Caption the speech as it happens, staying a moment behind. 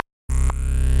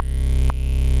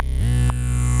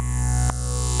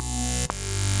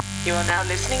are now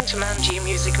listening to Manji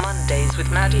Music Mondays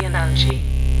with Maddie and Angie.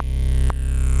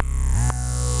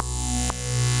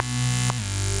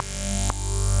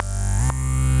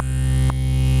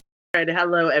 All right,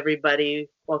 hello everybody.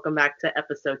 Welcome back to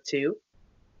episode 2.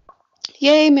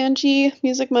 Yay, Manji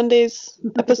Music Mondays,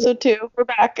 episode 2. We're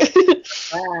back.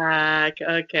 Back.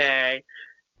 Okay.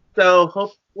 So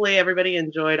hopefully everybody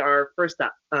enjoyed our first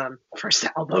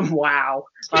album. Wow.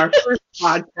 Our first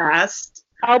podcast.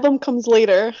 Album comes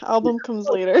later.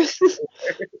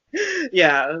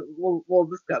 Yeah, we'll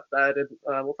discuss that and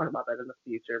we'll talk about that in the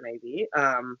future maybe.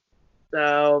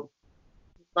 So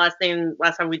last time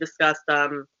we discussed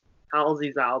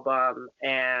Halsey's album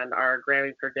and our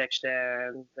Grammy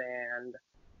predictions and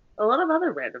a lot of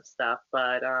other random stuff.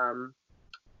 But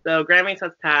so Grammys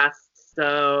has passed.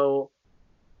 So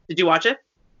did you watch it?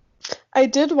 I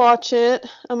did watch it.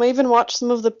 I even watched some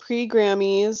of the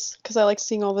pre-Grammys because I like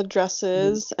seeing all the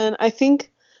dresses. And I think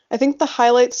the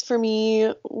highlights for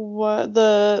me were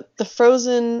the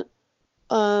Frozen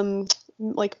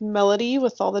like melody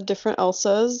with all the different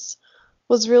Elsas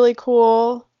was really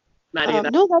cool. Maddie,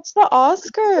 No, that's the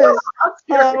Oscars.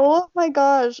 Oscar. Oh my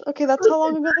gosh. Okay, that's how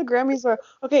long ago the Grammys were.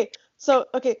 So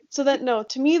then no,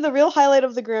 to me the real highlight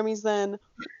of the Grammys then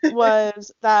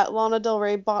was that Lana Del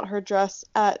Rey bought her dress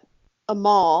at a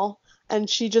mall and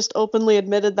she just openly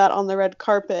admitted that on the red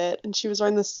carpet and she was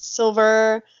wearing this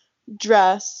silver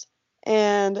dress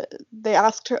and they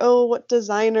asked her, "Oh, what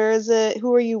designer is it?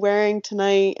 Who are you wearing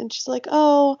tonight?" And she's like,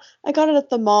 "Oh, I got it at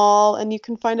the mall and you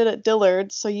can find it at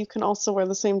Dillard's, so you can also wear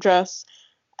the same dress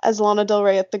as Lana Del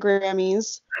Rey at the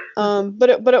Grammys." But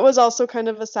it was also kind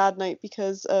of a sad night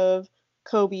because of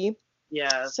Kobe.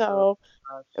 Yeah. So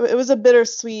it was a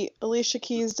bittersweet. Alicia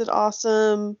Keys did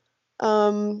awesome.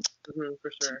 For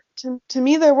sure. To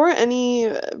me, there weren't any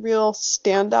real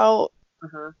standout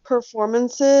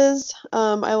performances.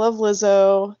 I love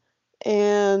Lizzo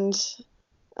and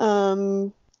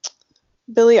Billie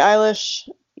Eilish,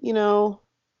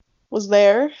 was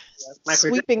there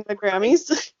sweeping the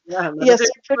Grammys. Yeah, Yes,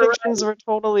 your predictions were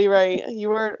totally right. You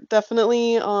were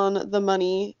definitely on the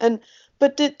money.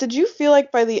 But did you feel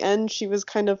like by the end she was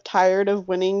kind of tired of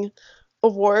winning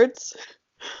awards?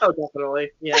 Oh, definitely.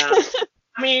 Yeah.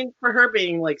 I mean, for her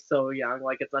being like so young,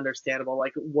 like it's understandable.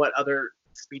 Like, what other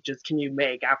speeches can you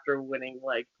make after winning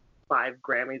like 5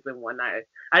 Grammys in one night?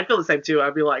 I'd feel the same too.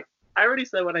 I'd be like, I already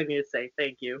said what I need to say.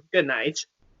 Thank you. Good night.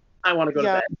 I want to go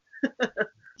to bed.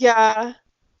 Yeah.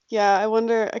 Yeah, I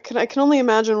wonder. I can only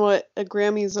imagine what a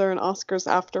Grammys or an Oscars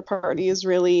after party is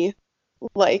really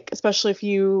like, especially if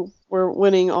you were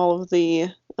winning all of the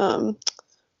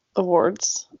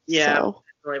awards. Yeah. So.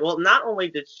 Right. Well, not only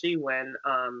did she win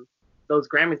those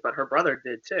Grammys, but her brother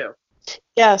did too.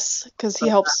 Yes, because he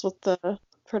helps with the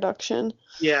production.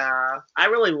 Yeah, I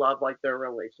really love like their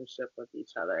relationship with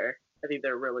each other. I think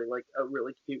they're really like a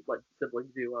really cute like sibling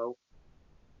duo.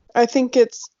 I think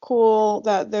it's cool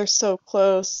that they're so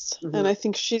close, and I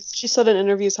think she said in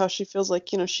interviews how she feels like,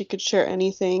 she could share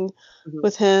anything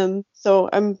with him. So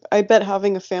I bet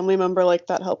having a family member like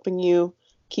that helping you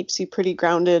keeps you pretty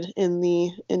grounded in the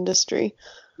industry.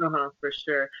 For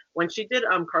sure. When she did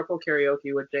carpool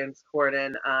karaoke with James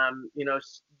Corden,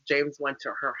 James went to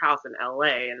her house in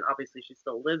LA, and obviously she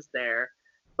still lives there.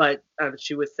 But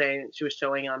she was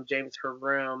showing James her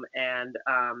room, and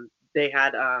they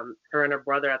had her and her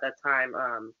brother at that time,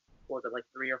 what was it, like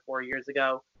 3 or 4 years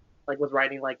ago, like was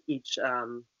writing like each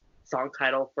song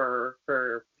title for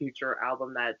her future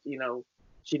album that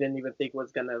she didn't even think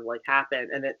was gonna like happen,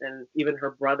 and even her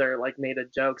brother like made a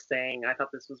joke saying, "I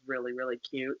thought this was really really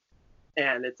cute,"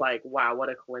 and it's like, wow, what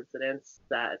a coincidence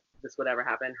that this would ever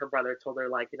happen. Her brother told her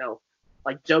like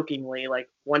like jokingly, like,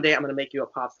 one day I'm gonna make you a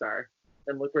pop star,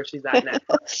 and look where she's at now.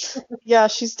 Yeah,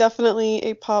 she's definitely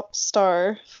a pop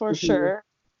star for sure.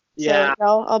 Yeah.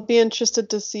 So I'll be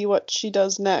interested to see what she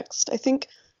does next. I think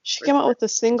she came out with a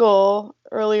single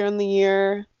earlier in the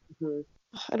year.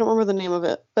 I don't remember the name of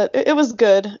it, but it was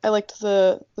good. I liked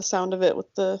the sound of it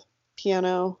with the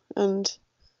piano, and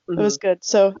it was good.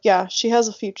 So yeah, she has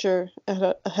a future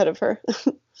ahead of her.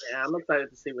 Yeah, I'm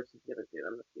excited to see what she's gonna do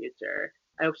in the future.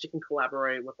 I hope she can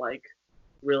collaborate with like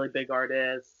really big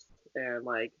artists and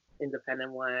like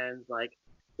independent ones. Like,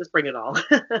 just bring it all.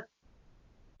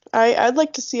 I'd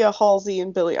like to see a Halsey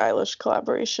and Billie Eilish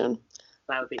collaboration.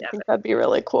 That would be epic. I think that'd be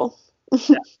really cool.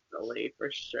 Definitely,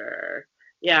 for sure.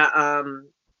 Yeah,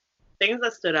 things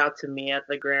that stood out to me at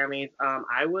the Grammys,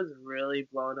 I was really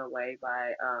blown away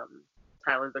by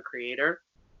Tyler the Creator.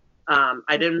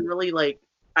 I didn't really like.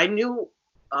 I knew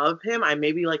of him. I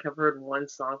maybe like have heard one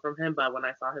song from him, but when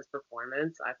I saw his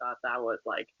performance, I thought that was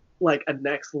like a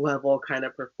next level kind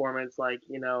of performance. Like,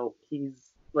 you know,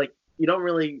 he's like you don't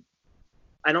really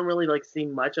I don't really like see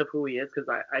much of who he is because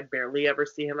I barely ever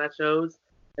see him at shows.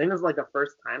 I think this is like the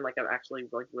first time like I've actually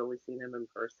like really seen him in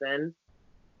person.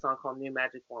 A song called New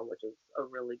Magic Form, which is a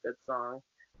really good song.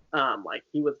 Like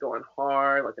he was going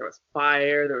hard, like there was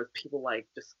fire, there was people like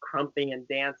just crumping and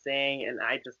dancing, and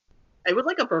it was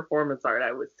like a performance art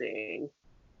I was seeing.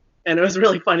 And it was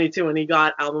really funny too when he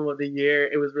got album of the year.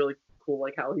 It was really cool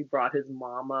like how he brought his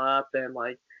mom up and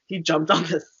like he jumped on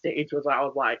the stage, which I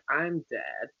was like, I'm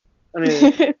dead. I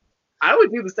mean, I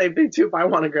would do the same thing too if I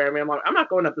won a Grammy. I'm like, I'm not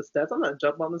going up the steps. I'm gonna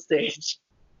jump on the stage.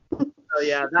 So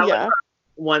yeah, that Yeah. was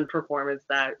one performance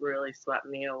that really swept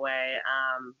me away.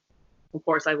 Of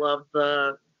course, I love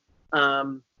the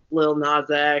Lil Nas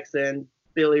X and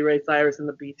Billy Ray Cyrus in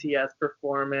the BTS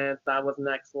performance. That was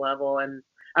next level, and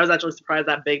I was actually surprised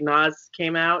that Big Nas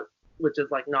came out, which is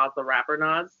like Nas the rapper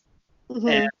Nas,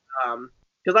 Mhm. and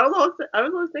because I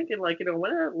was always thinking like, you know,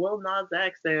 when are Lil Nas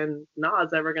X and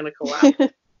Nas ever gonna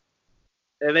collab?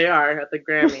 There they are at the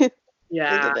Grammy. They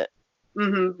Yeah, did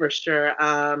it. for sure.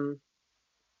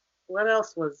 What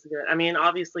else was good? I mean,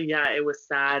 obviously, yeah, it was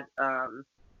sad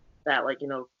that like, you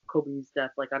know, Kobe's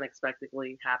death like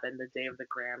unexpectedly happened the day of the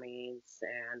Grammys,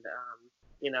 and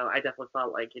you know, I definitely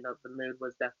felt like, you know, the mood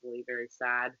was definitely very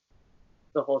sad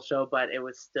the whole show, but it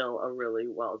was still a really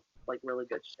really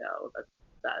good show.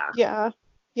 That Yeah.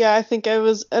 Yeah, I think I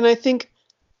was, and I think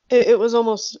it was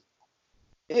almost,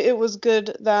 it was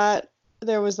good that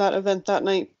there was that event that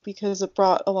night because it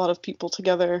brought a lot of people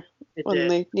together it when did.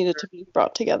 they needed to be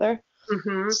brought together.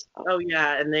 So, Oh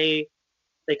yeah, and they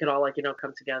could all like, you know,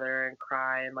 come together and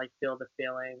cry and like feel the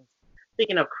feelings.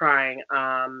 Speaking of crying,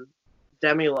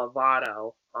 Demi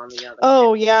Lovato on the other hand,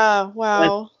 oh yeah,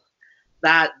 wow.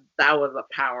 that that was a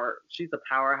power. She's a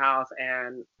powerhouse,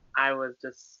 and I was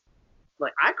just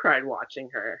like I cried watching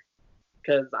her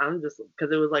because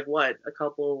it was like what a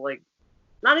couple like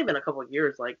not even a couple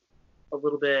years like a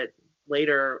little bit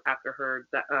later after her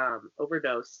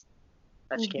overdose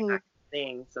that she came Hmm. back to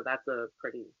sing. So that was a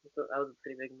pretty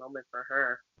big moment for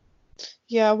her.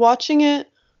 Yeah, watching it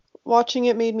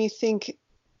made me think,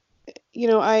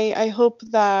 I hope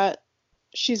that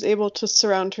she's able to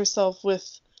surround herself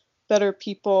with better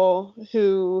people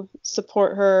who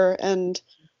support her and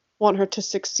want her to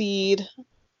succeed,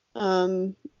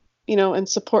 um, and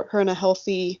support her in a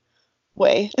healthy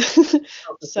way.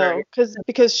 Oh, for sure. So,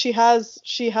 because she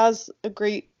has a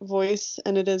great voice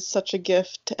and it is such a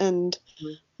gift, and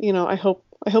I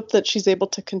hope that she's able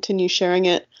to continue sharing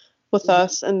it with Mhm.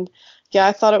 us. And yeah,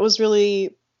 I thought it was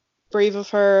really brave of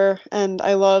her, and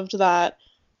I loved that,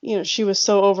 she was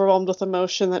so overwhelmed with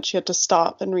emotion that she had to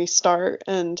stop and restart.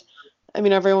 And I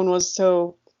mean, everyone was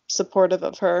so supportive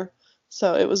of her.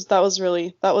 So that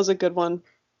was a good one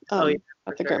Oh yeah,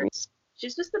 at for the sure. Grammys.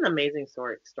 She's just an amazing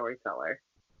storyteller.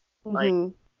 Like Hmm.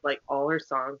 all her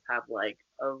songs have like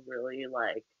a really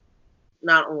like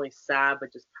not only sad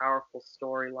but just powerful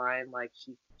storyline. Like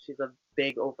she's a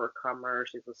big overcomer.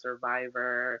 She's a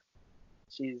survivor.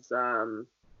 She's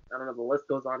I don't know, the list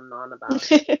goes on and on about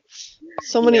her.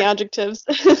 So Yeah, many adjectives.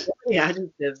 the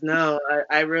adjectives. No,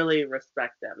 I really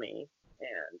respect Demi,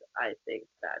 and I think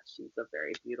that she's a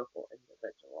very beautiful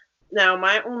individual. Now,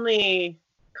 my only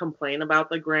complaint about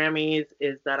the Grammys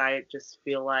is that I just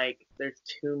feel like there's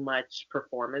too much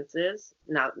performances.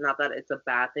 Not that it's a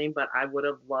bad thing, but I would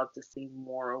have loved to see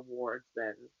more awards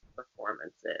than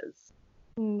performances.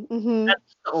 Hmm.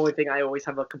 That's the only thing I always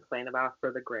have a complaint about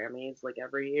for the Grammys, like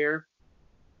every year.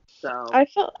 So,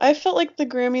 I felt like the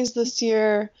Grammys this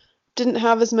year didn't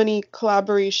have as many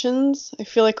collaborations. I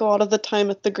feel like a lot of the time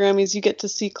at the Grammys you get to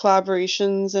see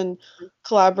collaborations and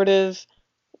collaborative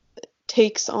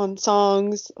takes on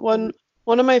songs. mhm.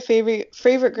 One of my favorite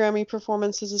Grammy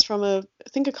performances is from I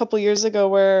think a couple years ago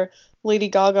where Lady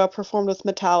Gaga performed with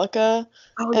Metallica,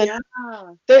 Oh and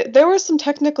yeah. there were some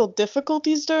technical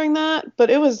difficulties during that, but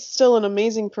it was still an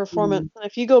amazing performance. Mhm. And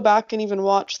if you go back and even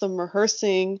watch them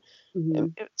rehearsing,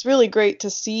 Mhm. it's really great to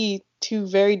see two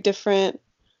very different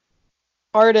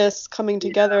artists coming Yeah.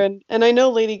 together. And I know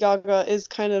Lady Gaga is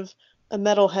kind of a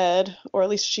metalhead, or at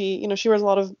least she wears a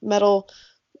lot of metal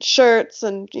shirts,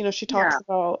 and she talks Yeah.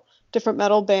 about different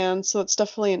metal bands, so it's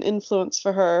definitely an influence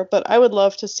for her. But I would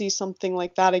love to see something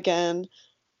like that again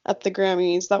at the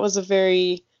Grammys. I thought it was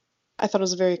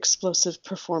a very explosive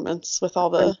performance with all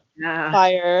the Yeah.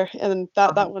 fire, and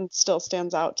that Uh-huh. one still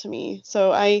stands out to me.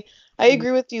 So I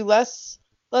agree with you. Less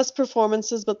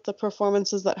performances, but the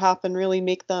performances that happen really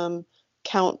make them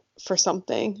count for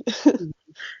something.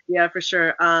 Yeah, for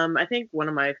sure. I think one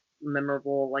of my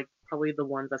memorable, like probably the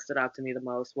ones that stood out to me the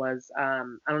most was I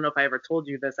don't know if I ever told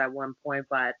you this at one point,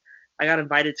 but I got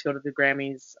invited to go to the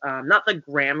Grammys. Not the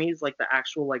Grammys, like the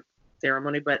actual like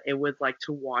ceremony, but it was like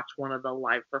to watch one of the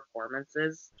live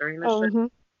performances during the show. Oh,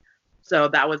 So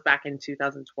that was back in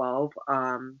 2012.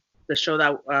 The show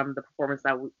that the performance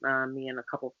that me and a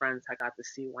couple friends had got to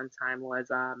see one time was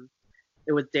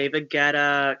it was David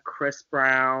Guetta, Chris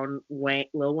Brown, Wayne,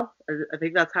 Lil. I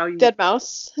think that's how you. Dead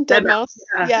Mouse. Dead Dead Mouse.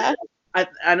 Mouse. Yeah. Yeah.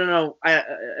 I don't know.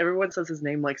 Everyone says his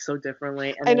name like so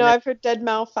differently, and I know then I've heard Dead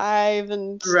Mouse 5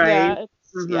 and right. yeah, it's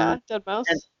Hmm. yeah, Dead And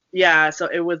Mouse. yeah, so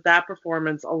it was that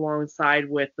performance alongside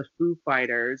with the Foo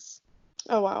Fighters.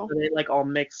 Oh wow. So they like all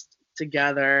mixed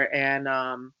together, and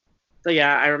so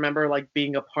yeah, I remember like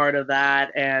being a part of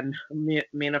that, and me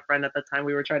and a friend at the time,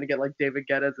 we were trying to get like David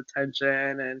Guetta's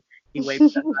attention, and he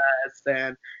waved at us,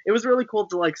 and it was really cool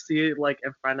to like see it like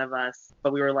in front of us.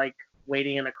 But we were like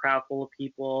waiting in a crowd full of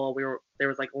people. There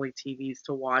was like only TVs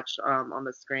to watch on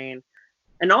the screen,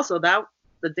 and also that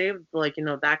the day of like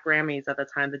that Grammys at the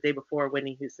time, the day before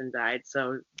Whitney Houston died,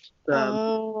 so the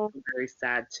Oh, very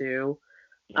sad too.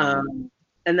 yeah. Um,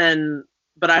 and then,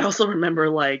 but I also remember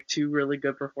like two really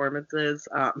good performances.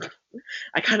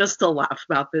 I kind of still laugh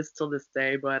about this till this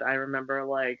day, but I remember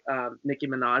like Nicki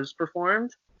Minaj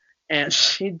performed, and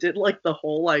she did like the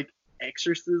whole like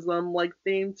exorcism like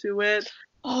theme to it.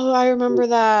 Oh, I remember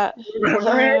that.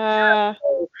 Remember it? Yeah.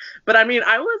 But I mean,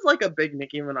 I was like a big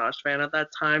Nicki Minaj fan at that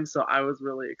time, so I was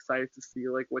really excited to see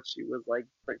like what she was like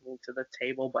bringing to the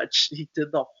table. But she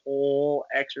did the whole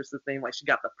exorcist thing. Like she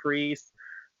got the priest.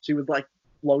 She was like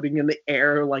floating in the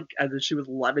air, like as if she was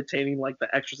levitating, like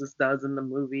the exorcist does in the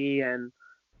movie. And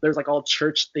there's like all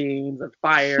church themes and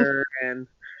fire, and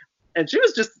she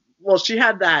was just well, she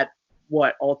had that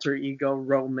what alter ego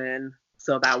Roman.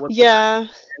 So that was Yeah.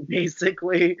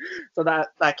 basically so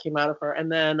that came out of her.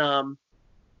 And then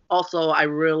also I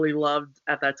really loved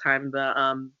at that time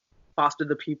the Foster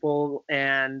the People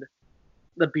and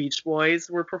the Beach Boys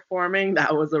were performing.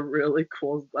 That was a really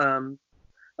cool that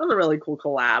was a really cool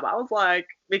collab. I was like,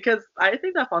 because I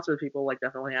think that Foster the People like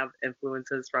definitely have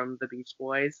influences from the Beach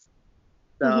Boys.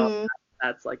 So Mhm.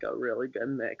 that's like a really good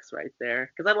mix right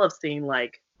there. Because I love seeing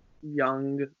like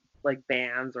young like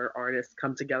bands or artists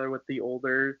come together with the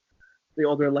older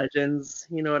legends.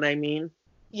 You know what I mean?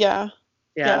 Yeah.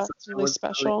 Yeah, Yeah, so it's that really was really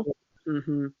special. cool.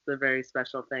 It's a very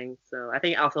special thing. So I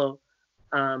think also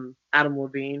Adam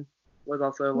Levine was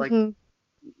also like Mhm.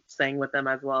 sang with them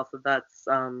as well. So that's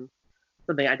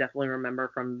something I definitely remember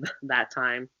from that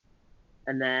time.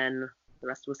 And then the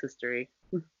rest was history.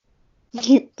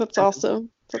 That's awesome.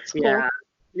 That's Yeah, cool.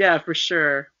 yeah, for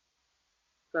sure.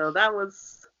 So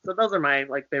those are my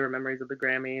like favorite memories of the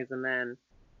Grammys, and then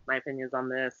my opinions on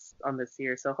this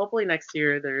year. So hopefully next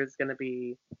year there's gonna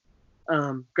be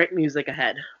great music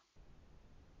ahead.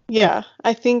 Yeah,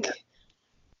 I think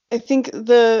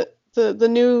the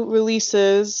new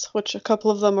releases, which a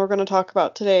couple of them we're going to talk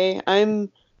about today,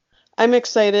 I'm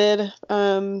excited.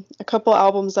 A couple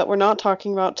albums that we're not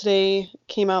talking about today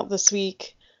came out this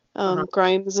week. Uh-huh.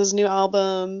 Grimes' new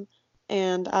album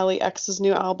and Ali X's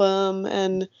new album,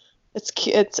 and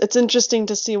it's interesting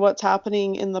to see what's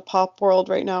happening in the pop world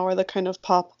right now, or the kind of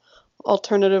pop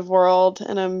alternative world.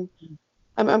 And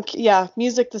yeah,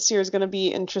 music this year is going to be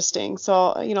interesting. So,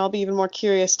 I'll be even more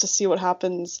curious to see what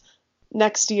happens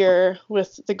next year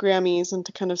with the Grammys and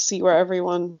to kind of see where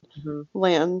everyone Hmm.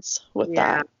 lands with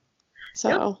Yeah. that.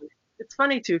 Yep. So, It's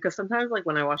funny too, because sometimes like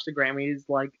when I watch the Grammys,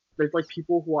 like there's like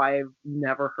people who I've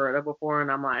never heard of before, and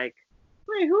I'm like,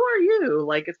 wait, who are you?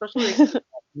 Like especially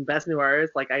best new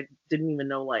artist, like I didn't even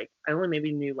know like I only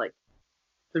maybe knew like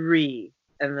three,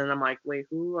 and then I'm like, wait,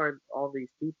 who are all these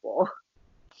people?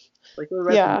 Like who are the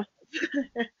rest of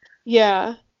yeah.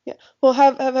 Yeah. Yeah. Well,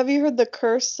 have you heard the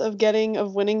curse of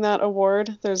winning that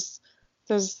award? There's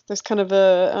kind of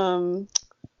a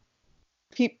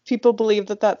people believe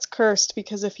that that's cursed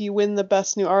because if you win the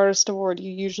Best New Artist award,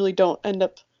 you usually don't end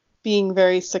up being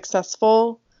very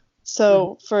successful. Mhm.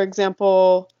 So, for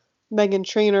example, Meghan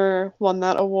Trainor won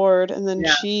that award, and then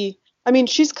Yeah, I mean,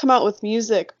 she's come out with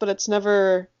music, but it's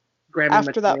never, Grammy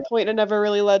after that material. point, it never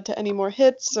really led to any more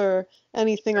hits or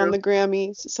anything on True. the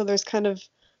Grammys. So there's kind of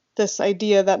this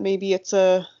idea that maybe it's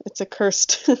a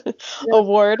cursed Yeah.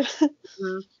 award.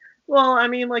 Mhm. Well, I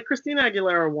mean, like Christina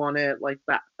Aguilera won it like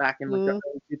back in like the Mm,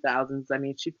 early 2000s. I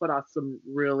mean, she put out some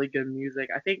really good music.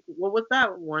 I think what was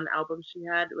that one album she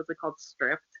had? Was it called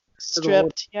Stripped? It was a whole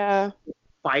Stripped, yeah,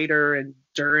 fighter and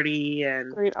dirty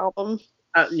and great album.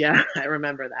 yeah, I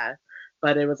remember that.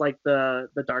 But it was like the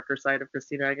darker side of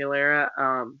Christina Aguilera.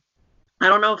 I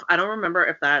don't know if I don't remember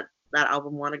if that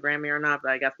album won a Grammy or not,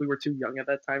 but I guess we were too young at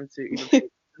that time to even pay attention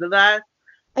to that.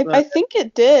 I But think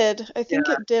it did. I yeah, think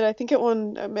it did. I think it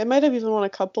won. It might have even won a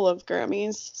couple of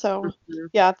Grammys. So mhm.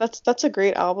 yeah, that's a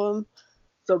great album.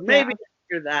 So Yeah. maybe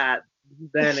after that,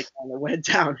 then it kind of went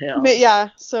downhill. Yeah.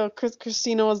 So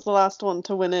Christina was the last one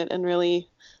to win it and really,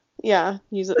 yeah,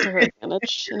 use it to her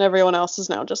advantage, and everyone else is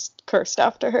now just cursed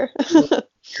after her.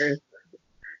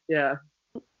 Yeah.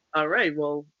 All right.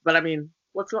 Well, but I mean,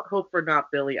 let's hope for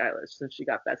not Billie Eilish since she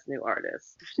got Best New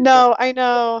Artist. She's done. No, I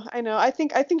know, I know. I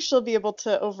think she'll be able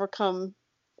to overcome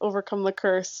the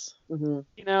curse. Hmm.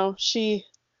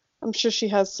 I'm sure she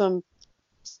has some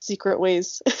secret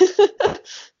ways.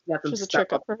 Got She some has a stuff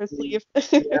trick up up her her sleeve.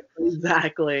 sleeve. Yeah,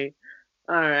 exactly.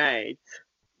 All right.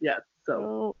 Yeah. So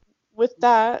So, with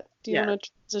that, do you yeah. want to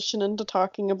transition into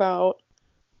talking about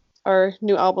our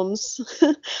new albums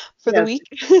for the Yes. week?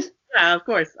 Yeah. Of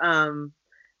course.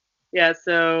 Yeah.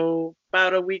 So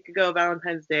about a week ago,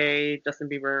 Valentine's Day, Justin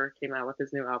Bieber came out with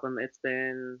his new album. It's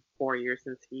been 4 years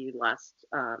since he last,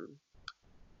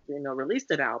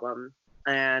 released an album,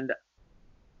 and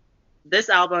this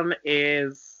album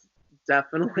is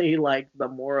definitely like the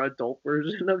more adult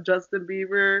version of Justin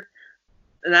Bieber.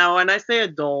 Now, when I say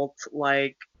adult,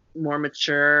 like more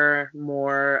mature,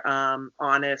 more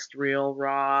honest, real,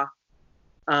 raw.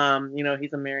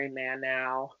 He's a married man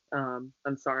now.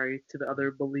 I'm sorry to the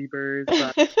other believers,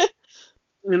 but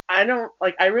I don't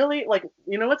like. I really like.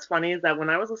 What's funny is that when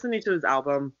I was listening to his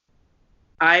album,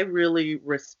 I really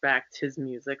respect his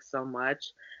music so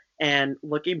much. And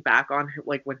looking back on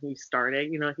like when he started,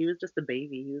 he was just a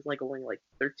baby. He was like only like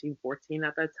 13, 14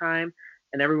 at that time.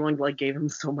 And everyone like gave him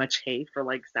so much hate for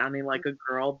like sounding like a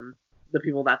girl. The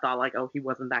people that thought like, oh, he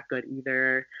wasn't that good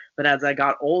either. But as I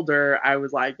got older, I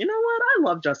was like, you know what? I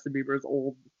love Justin Bieber's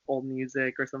old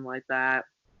music or something like that.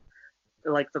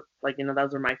 Those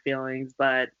were my feelings.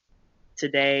 But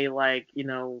today,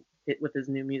 with his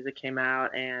new music came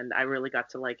out, and I really got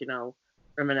to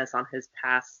reminisce on his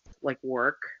past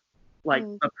work. Like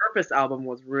Mm, the Purpose album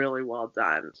was really well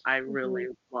done. I really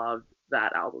mhm. loved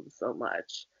that album so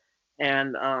much,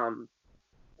 and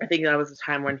I think that was the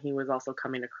time when he was also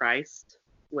coming to Christ,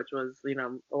 which was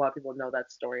a lot of people know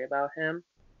that story about him,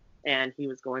 and he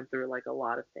was going through like a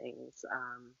lot of things.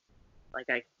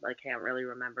 I can't really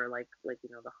remember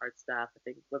the hard stuff. I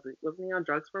think wasn't he on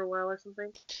drugs for a while or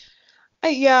something?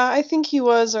 Yeah, I think he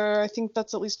was, or I think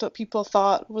that's at least what people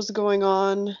thought was going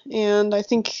on. And I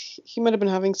think he might have been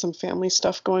having some family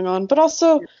stuff going on. But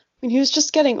also, I mean, he was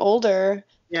just getting older.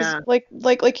 Because, Yeah.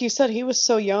 like you said, he was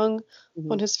so young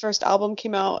when Hmm. his first album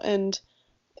came out, and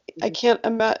I Hmm. can't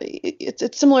imagine.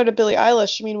 It's similar to Billie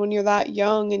Eilish. I mean, when you're that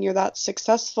young and you're that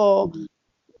successful, Hmm.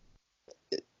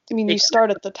 I mean, Yeah, you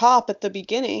start at the top at the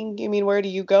beginning. I mean, where do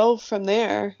you go from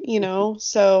there?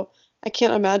 So I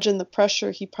can't imagine the pressure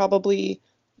he probably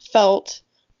felt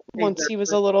once he was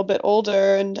exactly. a little bit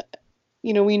older. And,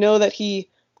 we know that he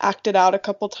acted out a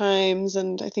couple times,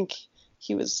 and I think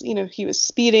he was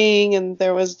speeding, and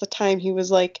there was the time he was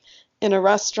like in a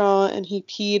restaurant and he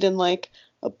peed in like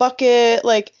a bucket.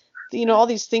 Like, all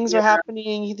these things were Yeah,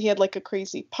 happening. He had like a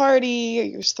crazy party, or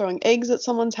he was throwing eggs at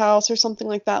someone's house or something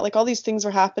like that. Like all these things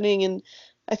were happening, and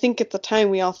I think at the time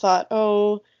we all thought,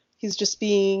 oh, he's just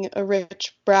being a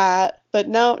rich brat. But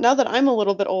now that I'm a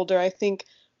little bit older, I think,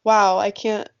 wow, I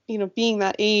can't, being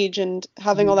that age and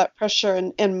having all mhm, that pressure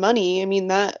and money, I mean,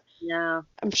 that yeah,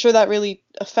 I'm sure that really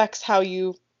affects how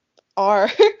you are.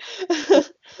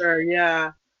 sure,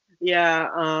 yeah, yeah.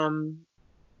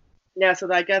 Yeah.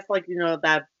 So I guess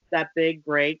that big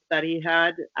break that he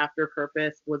had after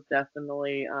Purpose was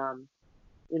definitely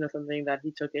something that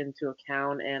he took into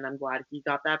account, and I'm glad he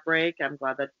got that break. I'm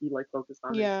glad that he focused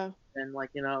on his Yeah. and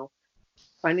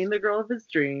finding the girl of his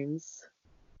dreams.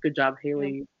 Good job, Yeah.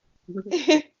 Haley.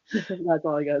 That's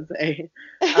all I gotta say.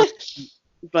 Um,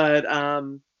 but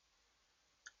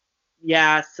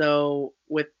yeah. So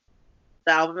with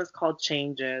the album is called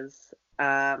Changes.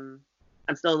 I'm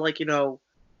still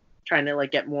trying to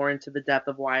get more into the depth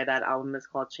of why that album is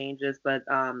called Changes, but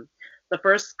the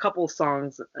first couple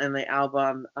songs in the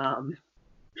album,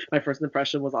 my first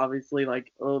impression was obviously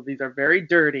oh, these are very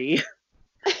dirty.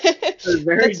 They're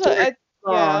very That's what dirty I,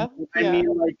 songs. yeah, I yeah.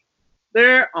 mean,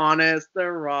 they're honest,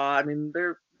 they're raw. I mean,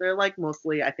 they're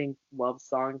mostly I think love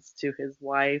songs to his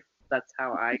wife. That's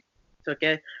how I took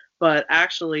it. But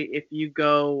actually, if you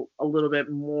go a little bit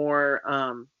more,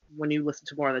 when you listen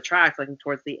to more of the tracks,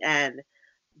 towards the end,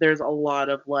 there's a lot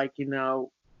of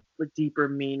deeper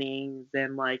meanings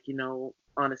and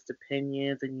honest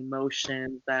opinions and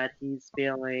emotions that he's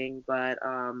feeling. But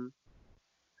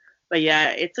yeah,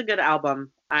 it's a good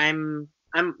album. I'm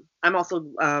I'm also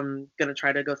gonna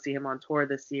try to go see him on tour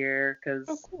this year because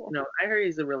Oh, cool. I heard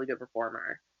he's a really good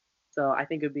performer. So I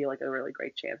think it'd be like a really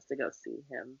great chance to go see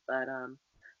him. But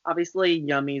obviously,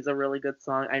 "Yummy's" a really good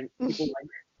song. People like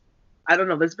I don't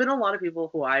know. There's been a lot of people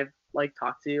who I've like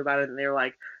talked to about it, and they're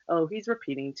like, "Oh, he's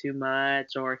repeating too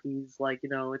much," or he's like,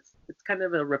 it's kind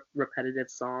of a repetitive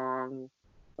song,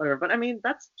 whatever. But I mean,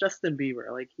 that's Justin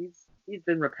Bieber. Like he's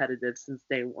been repetitive since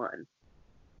day one,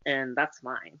 and that's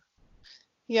fine.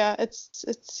 Yeah, it's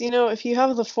if you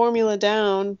have the formula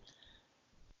down,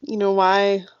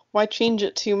 why change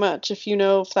it too much if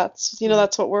if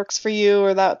that's what works for you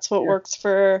or that's what Yeah. works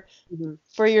for Hmm.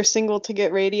 your single to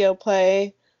get radio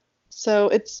play. So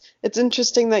it's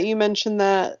interesting that you mentioned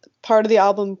that part of the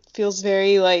album feels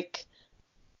very like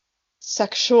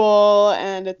sexual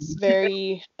and it's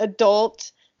very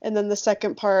adult, and then the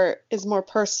second part is more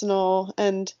personal.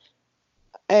 And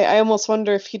I almost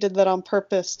wonder if he did that on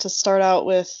purpose to start out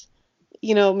with,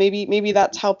 maybe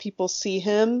that's how people see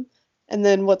him, and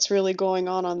then what's really going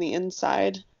on the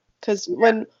inside. Because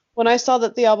when I saw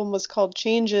that the album was called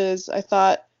Changes, I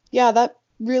thought, yeah, that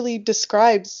really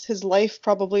describes his life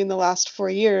probably in the last 4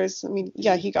 years. I mean,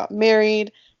 yeah, he got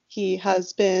married, he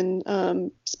has been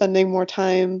spending more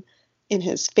time in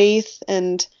his faith,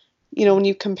 and when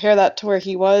you compare that to where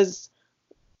he was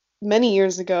many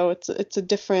years ago, it's a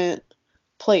different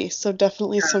place. So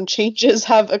definitely some changes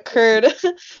have occurred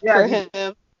Yeah, for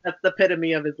him. that's the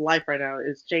epitome of his life right now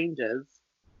is changes.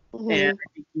 And Hmm.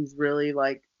 I think he's really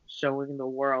like showing the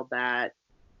world that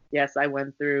yes, I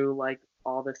went through like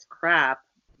all this crap,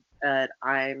 but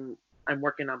I'm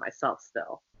working on myself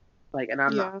still. Like, and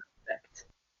I'm not Yeah, perfect.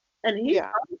 And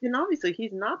yeah, obviously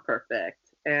he's not perfect.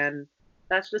 And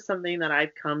that's just something that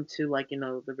I've come to like,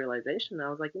 the realization. I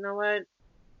was like, you know what?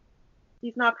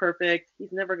 He's not perfect.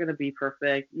 He's never gonna be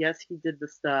perfect. Yes, he did the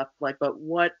stuff, like, but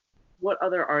what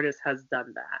other artist has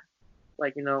done that?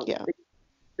 Like, yeah,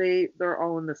 they're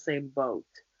all in the same boat.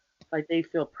 Like they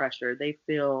feel pressure. They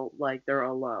feel like they're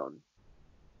alone.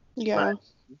 But yeah.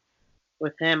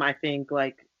 with him, I think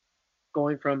like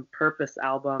going from Purpose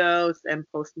album, Ghost and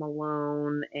Post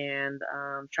Malone and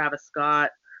Travis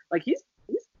Scott, like he's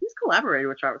collaborated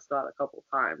with Travis Scott a couple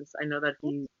times. I know that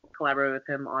he collaborated with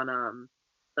him on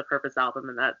the Purpose album,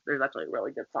 and that there's actually a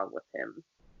really good song with him,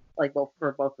 like both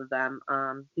of them.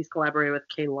 He's collaborated with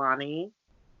Kehlani.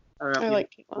 I don't know if I you,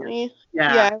 like Kehlani.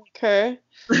 yeah, Yeah, I like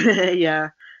her. yeah.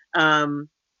 Um,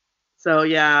 so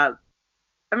yeah,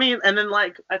 I mean, and then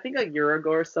like I think a year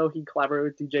ago or so, he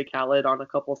collaborated with DJ Khaled on a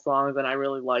couple songs, and I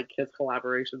really like his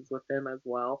collaborations with him as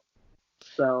well.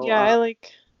 So, Yeah,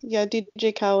 yeah,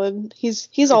 DJ Khaled.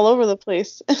 He's all over the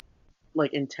place.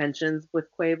 like Intentions with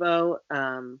Quavo,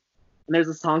 and there's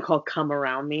a song called "Come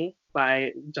Around Me"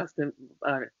 by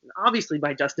obviously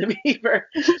by Justin Bieber.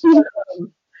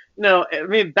 No, I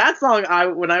mean that song.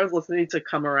 When I was listening to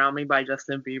 "Come Around Me" by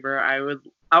Justin Bieber,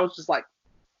 I was just like,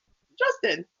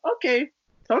 Justin, okay,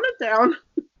 tone it down.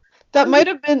 That might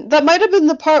have been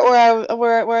the part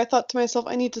where I thought to myself,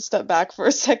 I need to step back for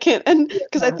a second, and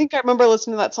because I think I remember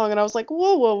listening to that song and I was like,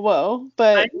 whoa, whoa, whoa. I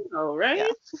But know, yeah.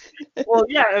 right? Well,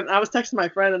 yeah, and I was texting my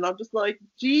friend, and I'm just like,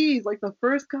 geez, like the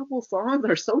first couple songs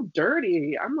are so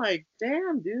dirty. I'm like,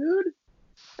 damn,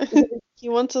 dude. He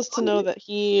wants us to know that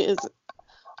he is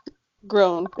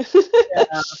grown.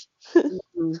 Yeah.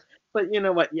 Mhm. But you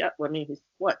know what? Yeah, I mean, he's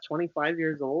what, 25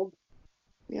 years old?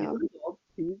 He's Yeah. pretty old.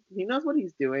 He knows what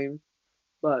he's doing.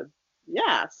 But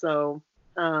yeah, so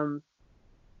um,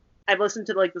 I've listened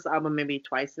to like this album maybe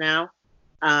twice now.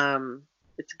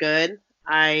 It's good.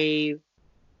 I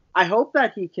hope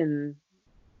that he can.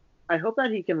 I hope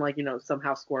that he can like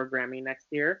somehow score a Grammy next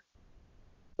year.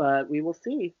 But we will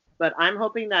see. But I'm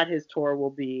hoping that his tour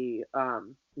will be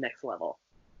next level.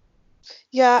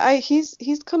 Yeah, he's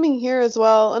coming here as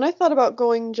well, and I thought about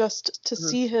going just to Mhm.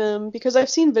 see him because I've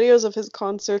seen videos of his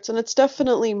concerts, and it's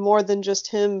definitely more than just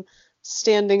him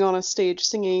standing on a stage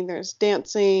singing. There's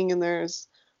dancing and there's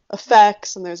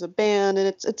effects and there's a band, and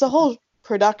it's a whole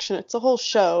production. It's a whole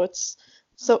show. It's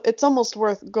almost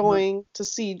worth Mhm. going to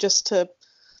see just to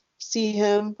see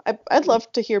him. I'd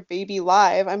love to hear Baby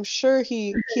live. I'm sure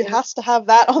he has to have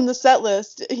that on the set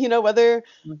list,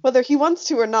 whether he wants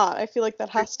to or not. I feel like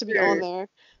that For has to be on sure. there.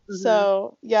 Hmm.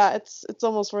 So, yeah, it's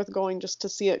almost worth going just to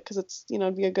see it because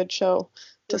it'd be a good show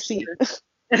to For see.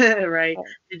 sure. Right.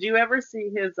 Did you ever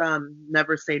see his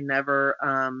Never Say Never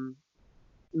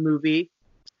movie?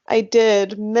 I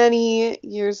did many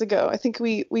years ago. I think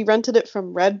we rented it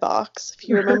from Redbox, if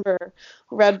you remember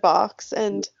Redbox.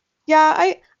 And yeah,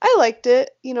 I liked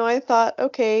it. I thought,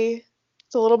 okay,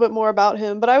 it's a little bit more about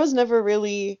him, but I was never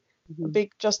really a Mhm.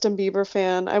 big Justin Bieber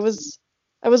fan. I was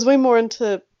way more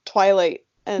into Twilight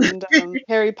and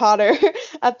Harry Potter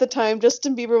at the time.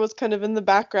 Justin Bieber was kind of in the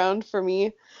background for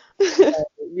me.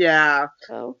 Yeah.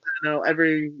 So,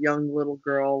 Every young little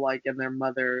girl, like, and their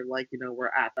mother, like,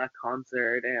 were at that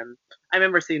concert. And I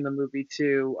remember seeing the movie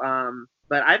too.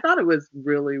 But I thought it was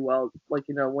really well, like,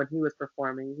 when he was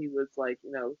performing, he was like,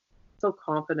 so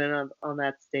confident on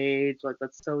that stage, like,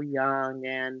 that's so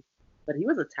young. But he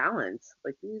was a talent.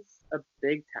 Like, he's a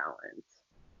big talent.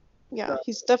 yeah, So,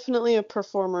 he's definitely a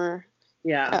performer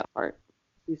yeah, at heart.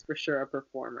 he's for sure a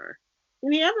performer.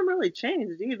 And he hasn't really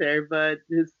changed either, but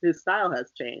his style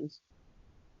has changed.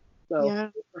 So Yeah.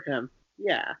 good for him.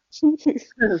 Yeah.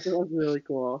 That's really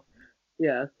cool.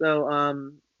 Yeah. So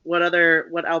what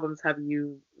new albums have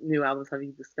you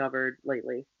discovered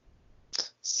lately?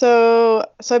 So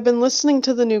I've been listening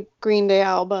to the new Green Day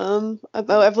album.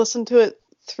 I've listened to it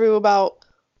through about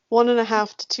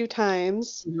 1.5 to 2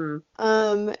 times. Hmm.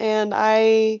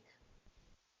 And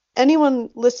anyone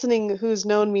listening who's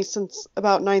known me since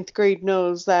about ninth grade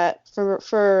knows that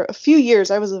for a few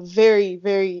years I was a very,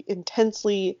 very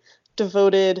intensely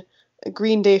devoted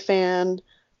Green Day fan.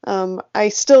 I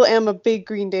still am a big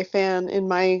Green Day fan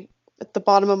at the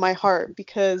bottom of my heart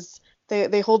because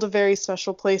they hold a very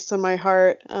special place in my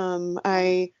heart.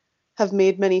 I have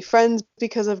made many friends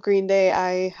because of Green Day.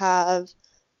 I have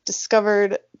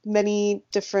discovered many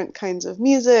different kinds of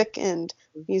music and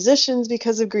musicians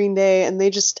because of Green Day, and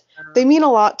they mean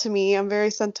a lot to me. I'm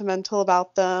very sentimental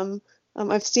about them.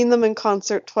 I've seen them in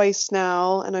concert twice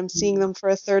now, and I'm seeing them for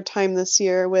a third time this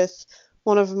year with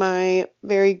one of my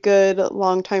very good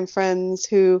longtime friends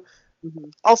who Hmm.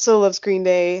 also loves Green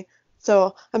Day.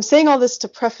 So I'm saying all this to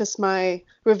preface my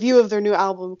review of their new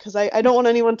album because I don't want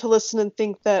anyone to listen and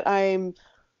think that I'm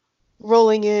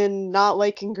rolling in not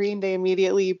liking Green Day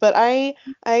immediately. But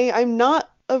I'm not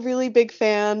a really big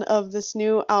fan of this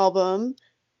new album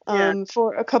Yeah.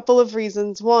 for a couple of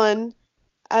reasons. One,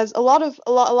 as a lot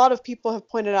of people have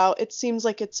pointed out, it seems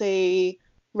like it's a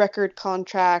record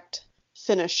contract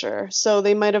finisher. So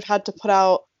they might have had to put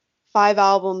out 5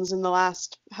 albums in the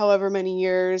last however many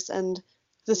years, and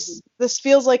this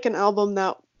feels like an album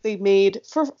that they made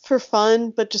for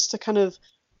fun, but just to kind of,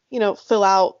 fill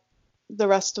out the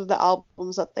rest of the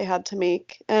albums that they had to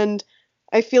make. And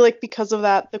I feel like because of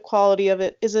that, the quality of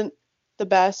it isn't the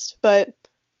best, but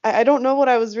I don't know what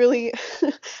I was really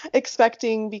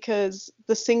expecting because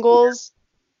the singles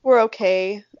were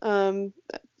okay.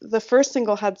 The first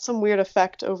single had some weird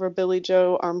effect over Billy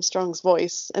Joe Armstrong's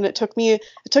voice, and it took me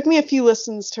a few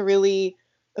listens to really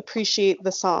appreciate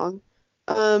the song.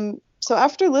 So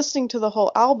after listening to the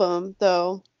whole album,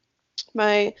 though,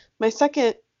 my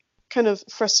second kind of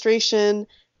frustration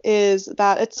is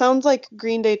that it sounds like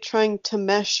Green Day trying to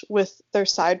mesh with their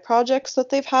side projects that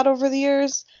they've had over the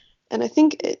years. And I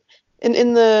think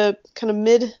in the kind of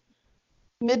mid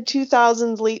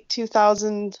 2000s, late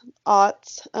 2000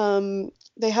 aughts,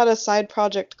 they had a side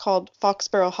project called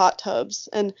Foxborough Hot Tubs,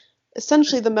 and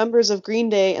essentially the members of Green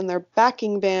Day and their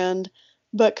backing band,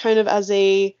 but kind of as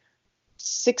a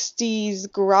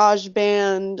 60s garage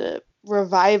band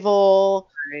revival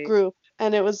Right. group.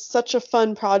 And it was such a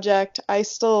fun project. I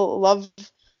still love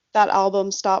that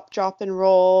album, Stop, Drop, and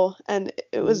Roll. And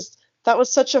that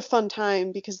was such a fun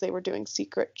time because they were doing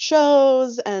secret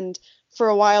shows, and for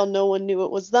a while no one knew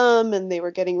it was them, and they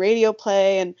were getting radio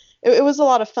play, and it was a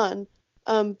lot of fun.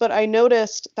 But I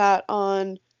noticed that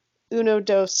on Uno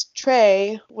Dos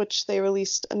Tre, which they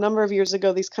released a number of years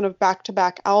ago, these kind of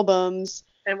back-to-back albums.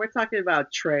 And we're talking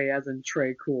about Trey, as in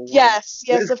Trey Cool. Yes,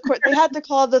 of course. They had to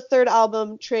call the third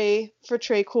album Trey for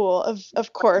Trey Cool,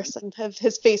 of course, and have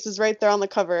his face is right there on the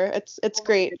cover. It's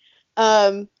great.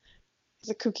 Um,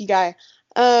 he's a kooky guy.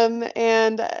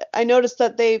 And I noticed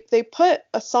that they put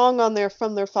a song on there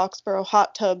from their Foxborough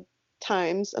Hot Tub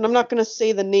times, and I'm not going to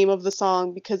say the name of the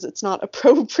song because it's not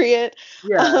appropriate.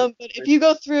 Yeah. But if you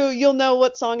go through, you'll know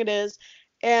what song it is.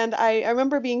 And I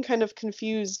remember being kind of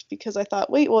confused because I thought,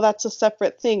 wait, well, that's a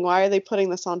separate thing. Why are they putting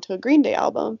this onto a Green Day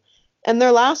album? And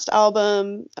their last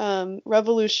album,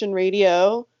 Revolution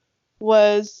Radio,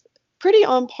 was pretty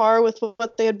on par with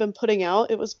what they had been putting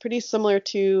out. It was pretty similar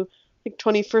to like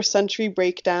 21st Century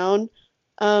Breakdown.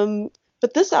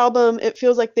 But this album, it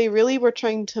feels like they really were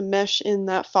trying to mesh in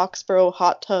that Foxborough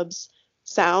Hot Tubs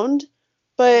sound.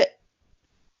 But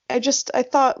I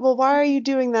thought, well, why are you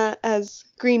doing that as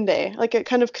Green Day? Like it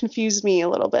kind of confused me a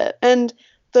little bit. And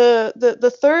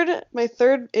my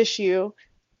third issue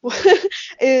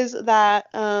is that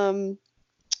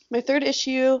my third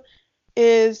issue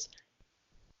is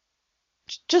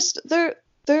just they're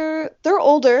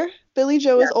older. Billy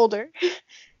Joe is older,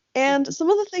 and some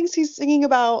of the things he's singing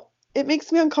about it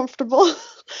makes me uncomfortable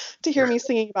to hear me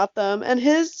singing about them. And he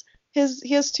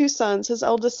has two sons. His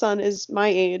eldest son is my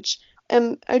age.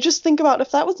 And I just think about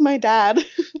if that was my dad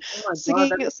Oh my God,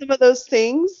 singing some of those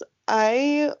things,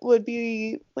 I would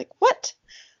be like, what?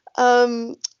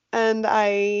 Um, and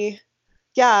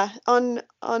yeah, on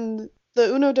the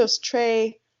Uno Dos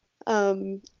Tre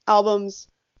albums,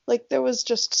 like there was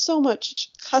just so much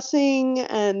cussing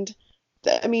and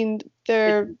I mean it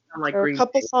there didn't sound like there are a Green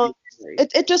couple Day. songs.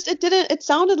 Basically. It didn't it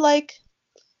sounded like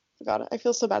God, I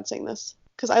feel so bad saying this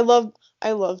because I love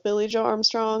Billy Joe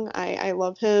Armstrong. I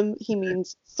love him. He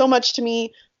means so much to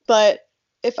me. But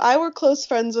if I were close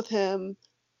friends with him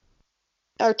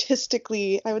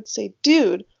artistically, I would say,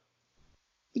 dude,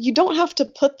 you don't have to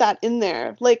put that in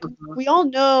there. Like Uh-huh. we all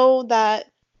know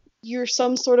that you're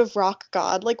some sort of rock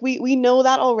god. Like we know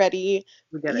that already.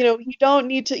 We get You it. know, you don't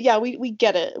need to yeah, we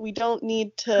get it. We don't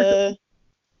need to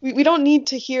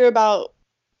hear about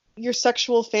your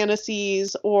sexual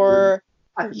fantasies or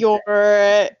I can your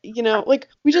say. you know like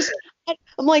we just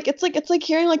I'm like it's like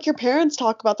hearing like your parents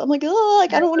talk about them. I'm like oh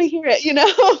like I don't want to hear it, you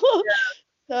know.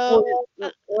 Well,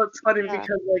 So it's funny yeah,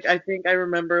 because like I think I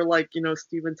remember like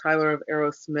Steven Tyler of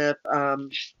Aerosmith,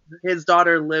 his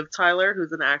daughter Liv Tyler,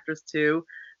 who's an actress too.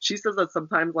 She says that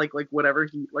sometimes like whatever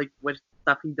he like what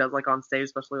stuff he does like on stage,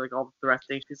 especially like all the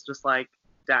thrusting, she's just like,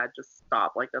 Dad, just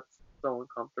stop. Like that's so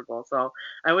uncomfortable. So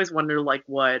I always wonder like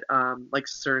what like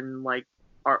certain like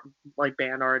art like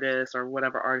band artists or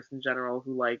whatever artists in general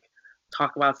who like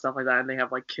talk about stuff like that and they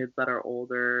have like kids that are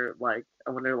older. Like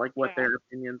I wonder like what yeah. their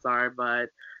opinions are, but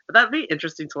that'd be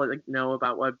interesting to like know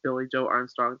about what Billy Joe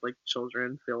Armstrong's like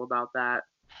children feel about that.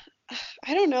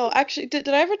 I don't know. Actually, did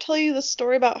I ever tell you the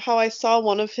story about how I saw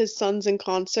one of his sons in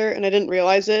concert and I didn't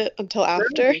realize it until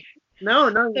after? No,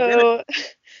 no, you didn't.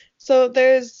 So so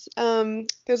there's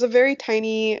a very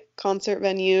tiny concert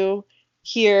venue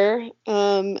here,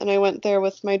 and I went there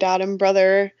with my dad and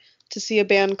brother to see a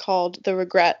band called The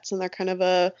Regrets, and they're kind of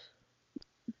a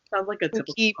Sounds like a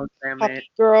typical kooky post-grad. poppy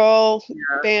girl Yeah,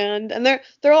 band, and they're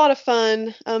a lot of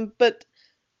fun. But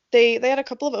they had a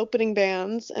couple of opening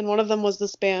bands, and one of them was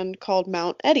this band called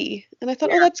Mount Eddie, and I thought,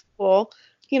 oh, yeah. that's cool.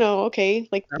 You know, okay,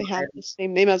 like they have Okay. the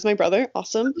same name as my brother,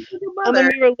 awesome. Your And mother.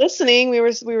 we were listening, we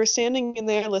were standing in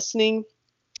there listening.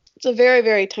 It's a very,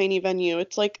 very tiny venue.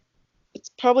 It's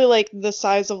probably like the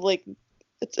size of like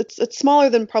it's smaller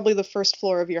than probably the first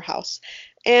floor of your house.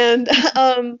 And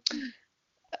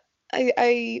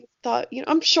I thought, you know,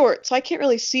 I'm short, so I can't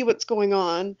really see what's going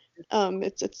on.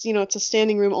 It's you know, it's a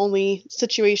standing room only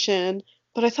situation.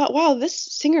 But I thought, wow, this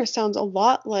singer sounds a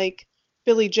lot like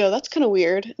Billy Joe. That's kind of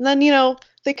weird. And then, you know,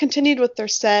 they continued with their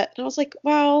set, and I was like,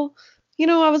 wow, you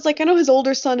know, I was like, I know his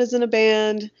older son is in a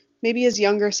band, maybe his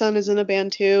younger son is in a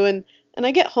band too, and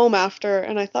I get home after,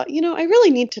 and I thought, you know, I really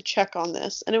need to check on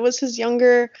this. And it was his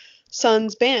younger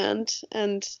son's band,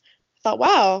 and I thought,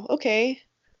 wow, okay,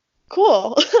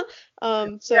 cool.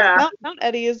 So Yeah. Mount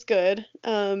Eddie is good.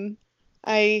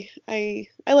 I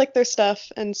like their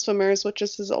stuff and Swimmers, which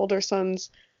is his older son's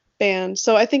band.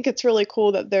 So I think it's really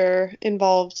cool that they're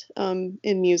involved in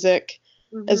music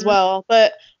as Mhm. well.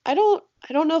 But I don't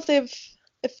know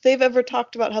if they've ever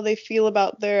talked about how they feel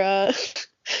about their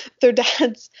their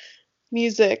dad's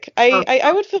music.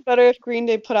 I would feel better if Green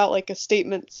Day put out like a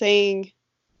statement saying,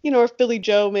 you know, if Billy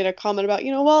Joe made a comment about,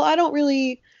 you know, well, I don't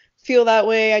really feel that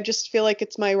way. I just feel like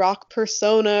it's my rock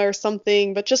persona or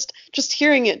something. But just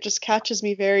hearing it just catches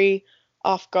me very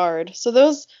off guard. So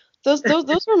those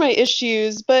were my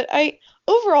issues. But I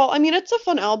overall, I mean, it's a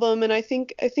fun album, and I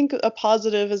think a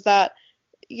positive is that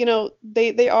you know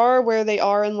they are where they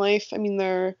are in life. I mean,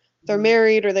 they're Mhm.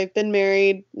 married or they've been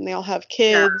married and they all have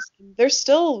Yeah. kids. They're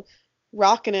still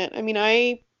rocking it. I mean,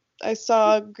 I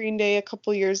saw Green Day a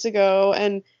couple years ago,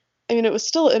 and I mean, it was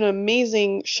still an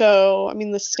amazing show. I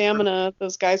mean, the stamina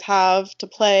those guys have to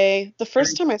play. The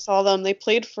first time I saw them, they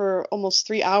played for almost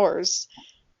 3 hours,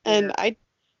 Yeah. and I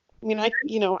mean,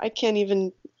 you know, I can't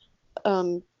even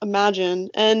imagine.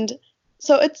 And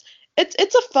so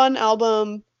it's a fun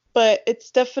album, but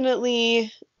it's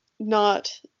definitely not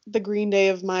the Green Day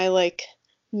of my like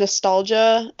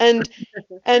nostalgia. And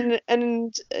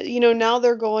you know, now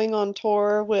they're going on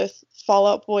tour with Fall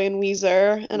Out Boy and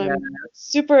Weezer, and Yeah. I'm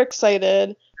super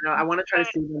excited. I want to try to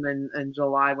see them in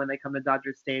July when they come to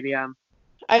Dodger Stadium.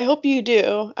 I hope you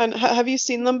do. And have you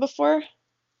seen them before?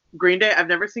 Green Day, I've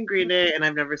never seen Green Day and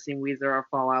I've never seen Weezer or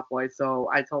Fall Out Boy, so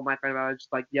I told my friend about it. I was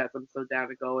just like, yes, I'm so down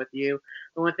to go with you.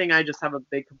 The only thing I just have a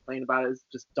big complaint about is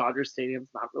just Dodger Stadium's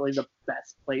not really the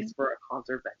best place for a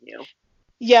concert venue.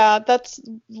 Yeah, that's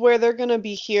where they're gonna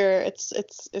be here. It's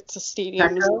a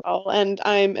stadium as Petco? well, and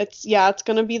I'm it's yeah, it's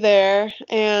gonna be there,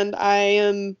 and I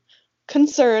am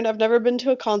concerned. I've never been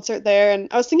to a concert there, and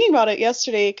I was thinking about it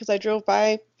yesterday because I drove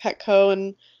by Petco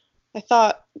and I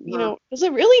thought, Uh, does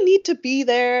it really need to be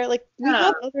there? Like we yeah,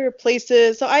 have other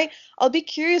places. So I'll be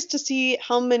curious to see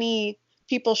how many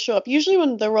people show up. Usually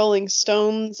when the Rolling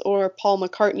Stones or Paul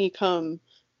McCartney come,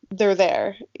 they're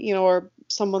there, or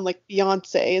someone like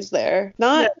Beyonce is there.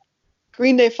 yeah, Not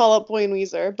Green Day, Fall Out Boy, and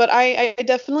Weezer. But I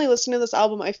definitely listened to this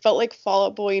album. I felt like Fall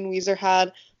Out Boy and Weezer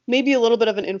had maybe a little bit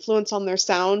of an influence on their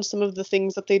sound, some of the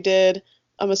things that they did,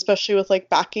 especially with like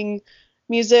backing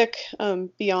music,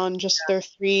 beyond just their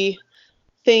three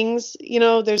things.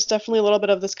 There's definitely a little bit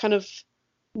of this kind of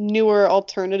newer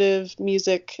alternative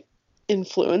music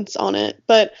influence on it.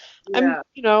 But yeah,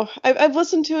 I've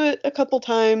listened to it a couple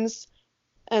times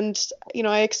and,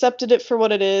 I accepted it for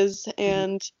what it is. mhm,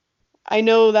 And I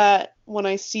know that when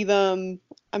I see them,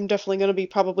 I'm definitely going to be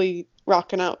probably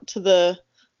rocking out to the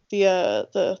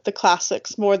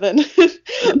classics more than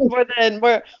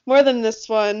more than this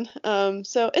one.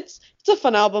 So it's a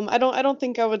fun album. I don't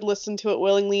think I would listen to it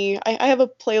willingly. I have a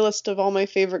playlist of all my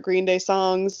favorite Green Day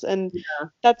songs, and yeah,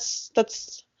 that's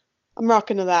I'm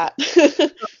rocking to that.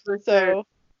 for sure. So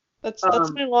that's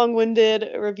Um, my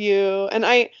long-winded review. And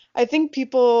I think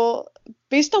people,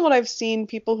 based on what I've seen,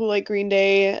 people who like Green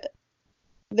Day,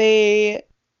 they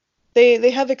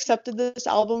they have accepted this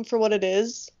album for what it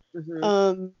is. mhm,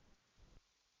 Um,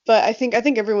 but I think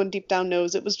everyone deep down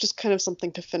knows it was just kind of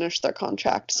something to finish their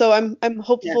contract. So I'm yeah,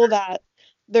 hopeful that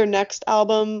their next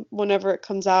album, whenever it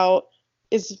comes out,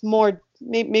 is more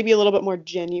maybe a little bit more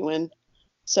genuine.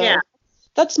 yeah. So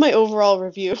that's my overall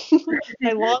review.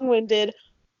 My long-winded,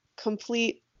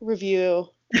 complete review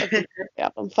of the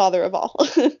album, Father of All.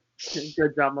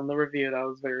 Good job on the review. That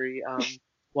was very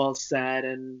well said,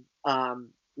 and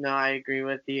no, I agree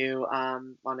with you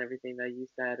on everything that you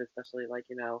said, especially like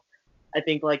I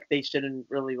think like they shouldn't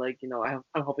really like I'm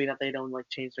hoping that they don't like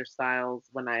change their styles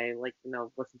when I like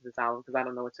listen to this album because I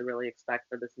don't know what to really expect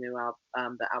for this new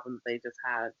album, the album that they just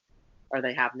had or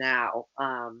they have now.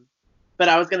 But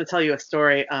I was gonna tell you a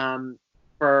story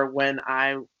for when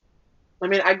I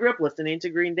mean, I grew up listening to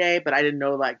Green Day, but I didn't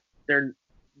know like their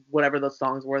whatever those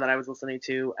songs were that I was listening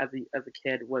to as a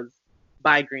kid was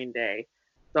by Green Day.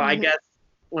 So I Mhm. guess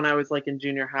when I was like in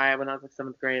junior high, when I was like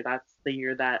seventh grade, that's the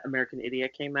year that American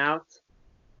Idiot came out.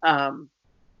 Um,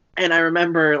 and I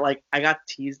remember like I got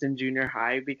teased in junior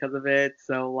high because of it.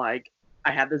 So like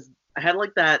I had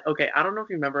like that. Okay, I don't know if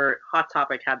you remember, Hot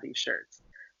Topic had these shirts.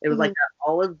 It was like Mhm. that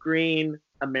olive green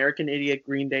American Idiot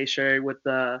Green Day shirt with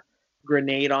the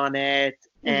grenade on it,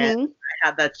 and Mhm. I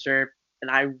had that shirt and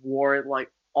I wore it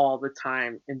like all the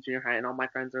time in junior high, and all my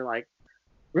friends are like,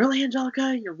 "Really,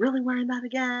 Angelica? You're really wearing that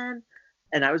again?"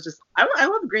 And I was just, I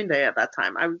loved Green Day at that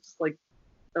time. I was just like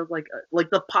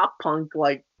the pop punk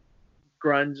like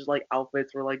grunge like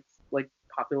outfits were like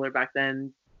popular back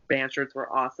then. Band shirts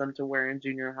were awesome to wear in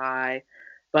junior high.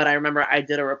 But I remember I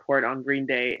did a report on Green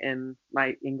Day in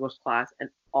my English class, and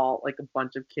all like a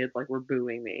bunch of kids like were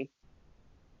booing me.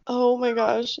 Oh my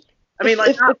gosh. I mean, If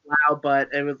like if not if loud,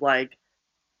 but it was like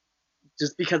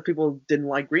just because people didn't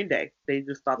like Green Day, they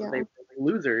just thought that they yeah. were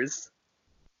like, losers.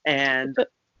 If And it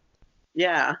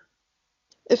yeah,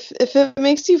 if it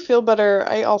makes you feel better,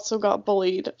 I also got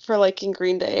bullied for liking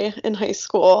Green Day in high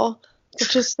school,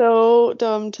 which is so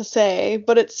dumb to say,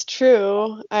 but it's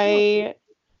true.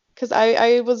 Because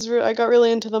I got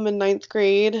really into them in ninth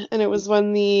grade, and it was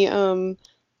when the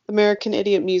American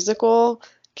Idiot musical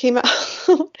came out.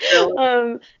 really,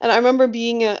 And I remember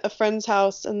being at a friend's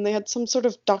house, and they had some sort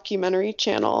of documentary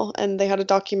channel, and they had a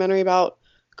documentary about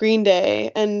Green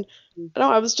Day, and I don't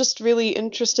know, I was just really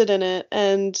interested in it,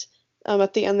 and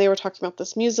at the end they were talking about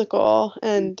this musical,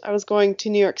 and I was going to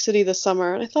New York City this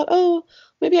summer, and I thought, oh,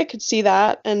 maybe I could see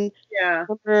that, and yeah,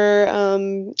 I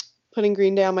remember putting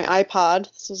Green Day on my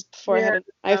iPod. This was before I yeah, had an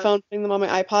iPhone, putting them on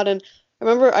my iPod, and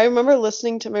I remember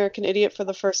listening to American Idiot for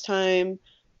the first time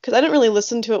because I didn't really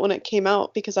listen to it when it came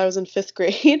out because I was in fifth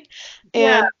grade,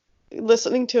 yeah, and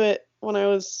listening to it when I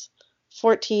was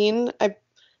 14,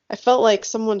 I felt like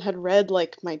someone had read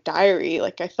like my diary.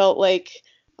 Like I felt like,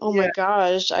 oh my yeah,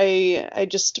 gosh, I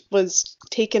just was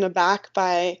taken aback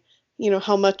by,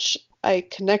 how much I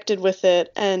connected with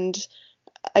it, and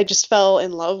I just fell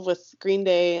in love with Green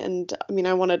Day, and I mean,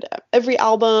 I wanted every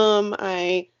album,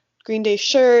 Green Day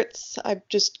shirts, I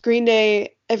just Green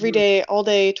Day every mhm, day, all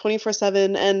day,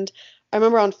 24/7. And I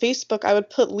remember on Facebook, I would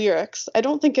put lyrics. I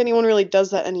don't think anyone really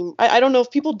does that anymore. I don't know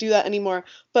if people do that anymore,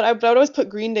 but I would always put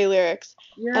Green Day lyrics.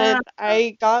 yeah, And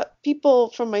I got people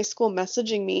from my school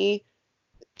messaging me,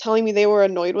 telling me they were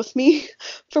annoyed with me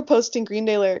for posting Green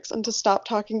Day lyrics and to stop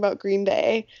talking about Green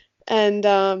Day. And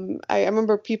I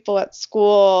remember people at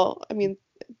school, I mean,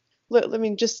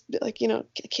 just like, can't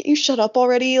you shut up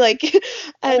already? Like,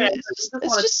 Oh, and yeah, it's we just, just it's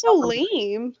want to just tell so them.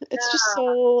 lame. It's just Yeah.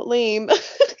 so lame.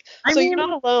 I So you're mean,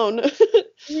 not alone.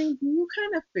 do you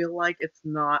kind of feel like it's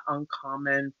not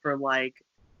uncommon for like,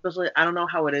 especially I don't know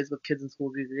how it is with kids in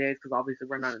school these days because obviously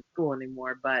we're not in school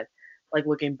anymore, but like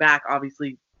looking back,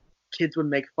 obviously kids would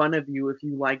make fun of you if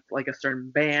you liked like a certain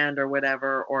band or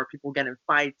whatever, or people get in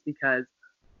fights because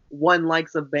one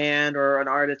likes a band or an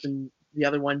artist and the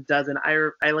other one doesn't.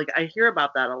 I hear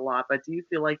about that a lot, but do you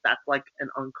feel like that's like an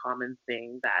uncommon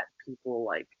thing that people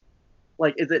like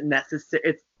is it necessary?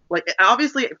 It's like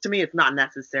obviously to me it's not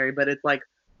necessary, but it's like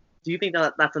do you think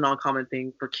that that's an uncommon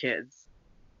thing for kids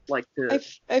like to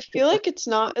I feel like it's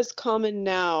not as common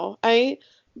now. I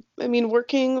mean,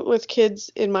 working with kids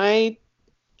in my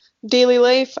daily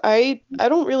life, I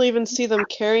don't really even see them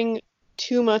caring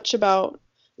too much about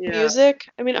yeah, music.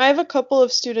 I mean, I have a couple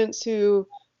of students who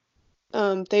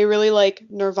they really like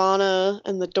Nirvana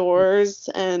and The Doors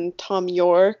and Tom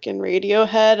York and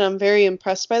Radiohead. I'm very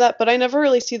impressed by that, but I never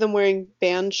really see them wearing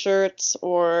band shirts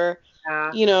or,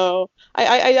 yeah, you know, I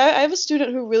have a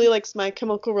student who really likes My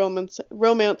Chemical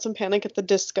Romance and Panic at the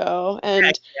Disco, and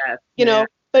yes, you man, know,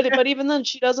 but even then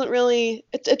she doesn't really.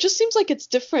 It just seems like it's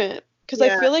different because I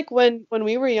yeah, feel like when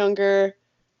we were younger,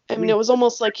 I mean, we it was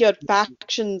almost like you had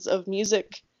factions of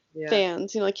music yeah,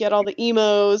 fans. Like you had all the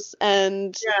emos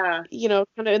and, yeah,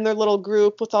 kind of in their little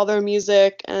group with all their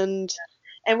music. And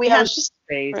and we yeah, it had was just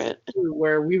space different. too,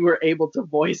 where we were able to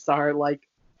voice our like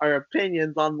our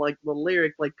opinions on like the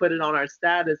lyrics, like put it on our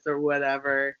status or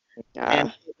whatever, and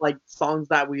Yeah. like songs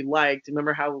that we liked.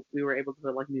 Remember how we were able to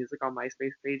put like music on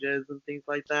MySpace pages and things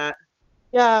like that?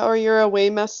 Yeah, or your away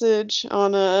message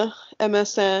on a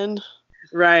MSN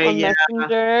Right, on yeah,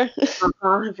 Messenger.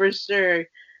 for sure.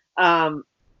 Um,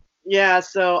 yeah,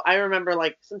 so I remember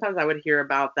like sometimes I would hear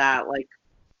about that like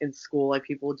in school, like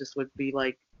people just would be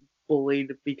like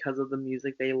bullied because of the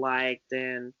music they liked,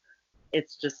 and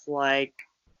it's just like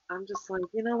I'm just like,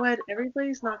 you know what?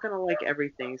 Everybody's not gonna like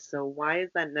everything, so why is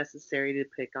that necessary to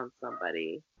pick on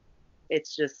somebody?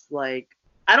 It's just like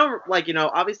I don't like,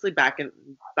 obviously back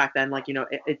then, like,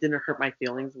 it didn't hurt my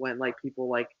feelings when like people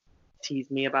like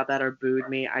teased me about that or booed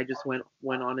me. I just went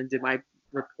on and did my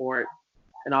report,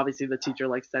 and obviously the teacher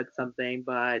like said something,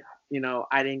 but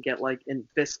I didn't get like in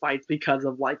fist fights because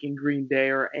of liking Green Day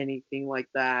or anything like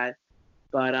that.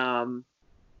 But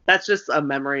that's just a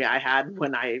memory I had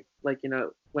when I like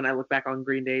when I look back on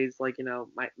Green Day's like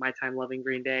my time loving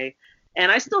Green Day, and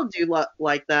I still do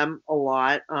like them a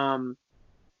lot.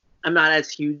 I'm not as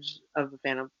huge of a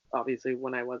fan of obviously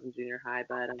when I was in junior high,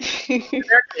 but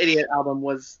American Idiot album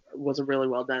was a really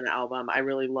well done album. I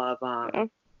really love Yeah.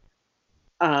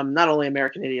 not only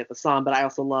American Idiot the song, but I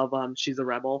also love She's a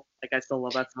Rebel. Like I still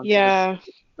love that song to this. Yeah.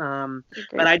 A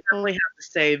But great I song. definitely have to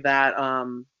say that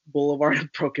Boulevard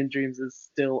of Broken Dreams is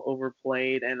still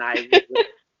overplayed, and I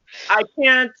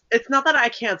can't. It's not that I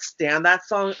can't stand that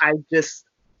song. I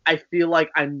feel like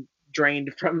I'm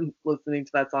drained from listening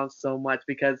to that song so much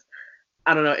because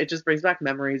I don't know. It just brings back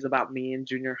memories about me in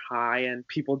junior high and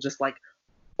people just like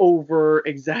over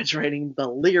exaggerating the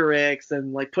lyrics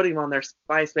and like putting them on their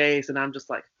MySpace, and I'm just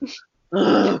like,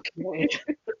 okay.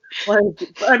 Like,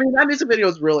 I mean, that music video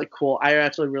is really cool. I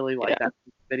actually really like Yeah. that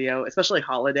video, especially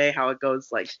Holiday, how it goes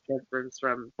like difference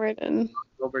from Right in.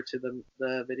 over to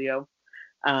the video.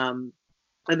 Um,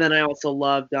 and then I also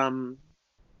loved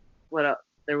what else?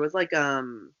 There was like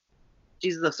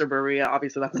Jesus of Suburbia.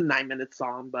 Obviously, that's a 9 minute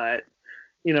song, but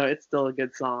it's still a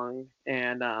good song,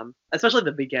 and especially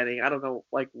the beginning. I don't know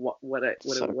like So what is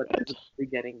good. the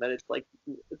beginning, but it's like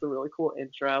it's a really cool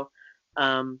intro.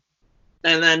 Um,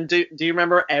 and then do you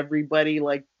remember everybody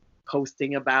like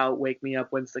posting about "Wake Me Up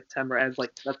When September Ends"?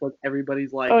 Like that's like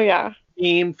everybody's like Oh yeah.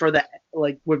 theme for the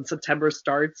like when September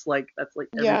starts. Like that's like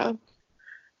everybody Yeah.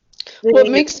 What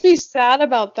singing. makes me sad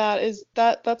about that is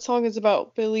that that song is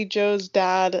about Billy Joe's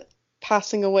dad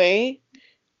passing away.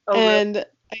 Oh really? And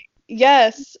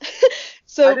yes. I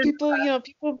So didn't.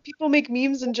 people make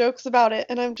memes and jokes about it,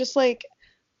 and I'm just like,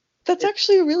 that's It,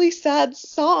 actually a really sad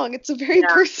song. It's a very yeah,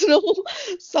 personal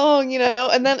song.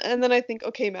 And then I think,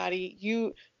 okay, Maddie,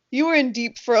 you were in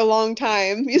deep for a long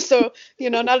time. So,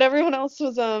 not everyone else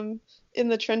was in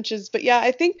the trenches. But yeah,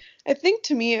 I think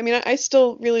to me, I mean, I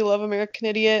still really love American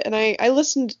Idiot, and I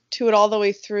listened to it all the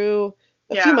way through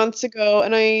a few yeah, months ago,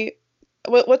 and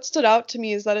what stood out to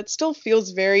me is that it still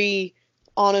feels very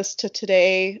honest to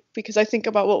today because I think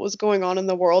about what was going on in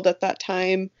the world at that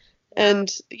time yeah.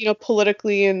 and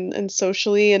politically and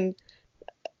socially, and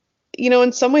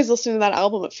in some ways listening to that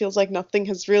album it feels like nothing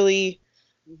has really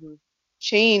Hmm.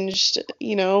 changed,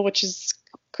 which is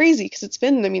crazy because it's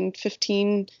been, I mean,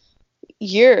 15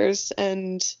 years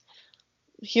and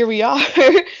here we are,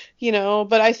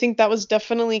 but I think that was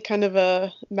definitely kind of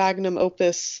a magnum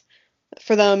opus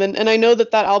for them. And I know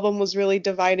that that album was really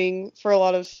dividing for a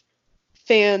lot of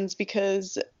fans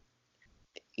because,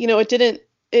 it didn't,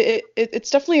 it's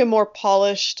definitely a more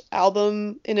polished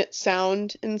album in its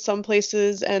sound in some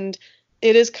places, and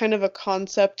it is kind of a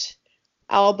concept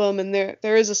album, and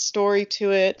there is a story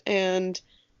to it, and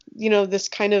this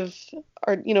kind of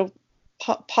art,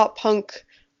 pop punk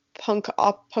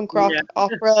rock Yeah.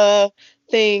 opera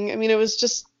thing. I mean, it was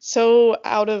just so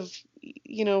out of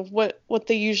what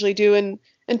they usually do, and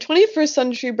 21st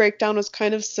Century Breakdown was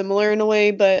kind of similar in a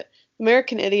way, but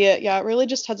American Idiot, yeah, it really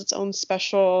just has its own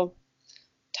special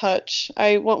touch.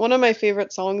 One of my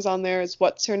favorite songs on there is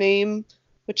What's Her Name,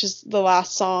 which is the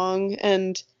last song,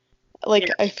 and like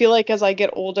Yeah. I feel like as I get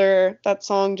older, that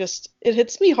song just it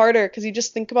hits me harder because you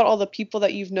just think about all the people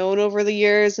that you've known over the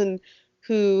years and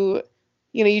who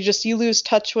you lose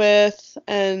touch with,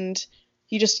 and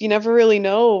you never really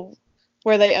know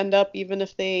where they end up even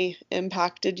if they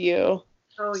impacted you.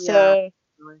 Oh yeah. So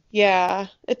yeah,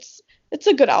 it's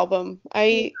a good album.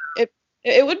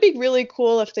 It would be really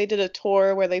cool if they did a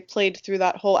tour where they played through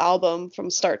that whole album from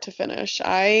start to finish.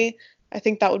 I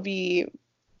think that would be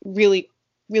really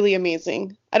really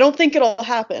amazing. I don't think it'll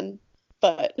happen,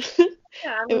 but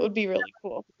Yeah, I it mean, would be really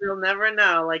cool. you'll never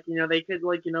know. Like, they could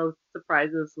like,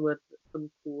 surprise us with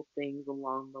some cool things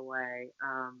along the way.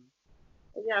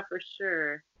 But yeah, for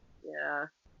sure. Yeah.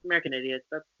 American Idiot,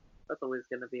 that's always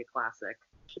gonna be a classic,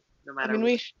 no I matter mean,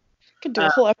 what. we could do a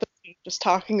Uh, whole episode just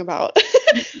talking about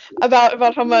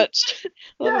about how much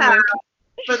I love yeah, American.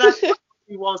 but that's what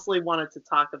we mostly wanted to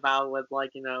talk about with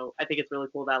like, I think it's really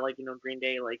cool that like, Green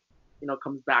Day like,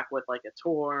 comes back with like a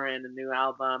tour and a new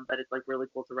album, but it's like really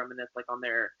cool to reminisce like on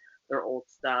their old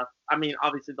stuff. I mean,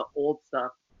 obviously the old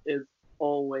stuff is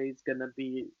always gonna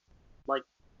be like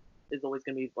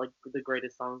like the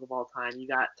greatest songs of all time. You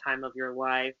got Time of Your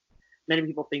Life. Many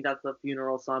people think that's a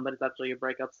funeral song, but it's actually a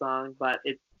breakup song. But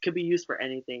it could be used for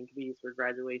anything. It could be used for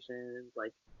graduations,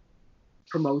 like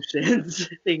promotions,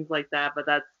 things like that. But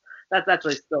that's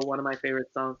actually still one of my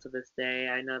favorite songs to this day.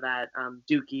 I know that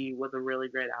Dookie was a really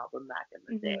great album back in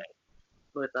the day Mhm.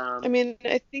 with I mean,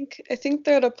 I think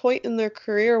they're at a point in their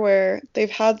career where they've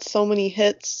had so many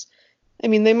hits. I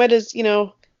mean, they might as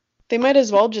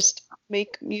well just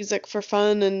make music for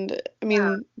fun, and I yeah.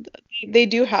 mean, they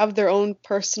do have their own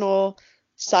personal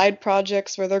side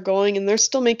projects where they're going and they're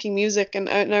still making music, and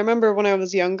I remember when I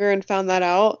was younger and found that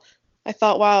out, I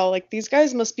thought, wow, like these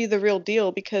guys must be the real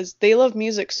deal because they love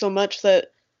music so much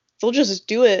that they'll just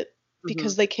do it Hmm.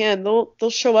 because they can. They'll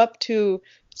show up to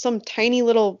some tiny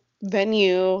little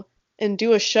venue and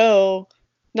do a show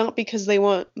not because they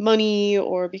want money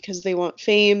or because they want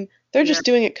fame. They're Yeah. just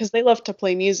doing it because they love to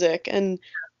play music. And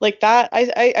like that,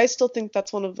 I still think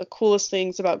that's one of the coolest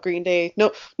things about Green Day.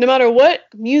 No matter what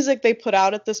music they put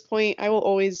out at this point, I will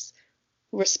always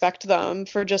respect them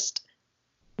for just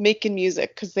making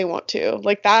music because they want to.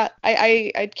 Like that,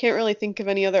 I can't really think of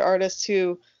any other artists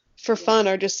who, for Yeah. fun,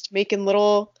 are just making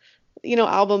little,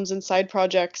 albums and side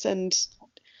projects, and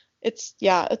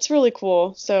it's really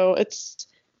cool. So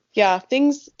yeah,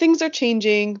 things are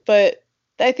changing, but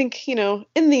I think, in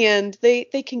the end, they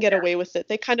can get Yeah. away with it.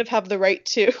 They kind of have the right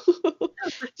to. Yeah,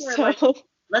 for sure. So, Like,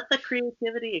 let the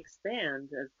creativity expand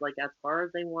as far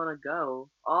as they want to go.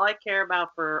 All I care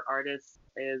about for artists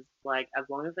is like as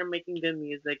long as they're making good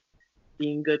music,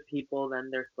 being good people, then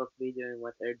they're supposed to be doing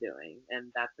what they're doing,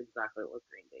 and that's exactly what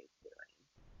Green Day's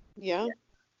doing. yeah, Yeah.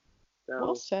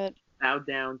 well So said. bow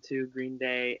down to Green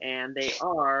Day, and they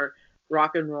are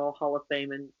Rock and Roll Hall of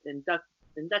Fame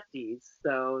inductees.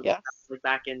 So Yes. like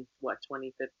back in what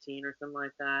 2015 or something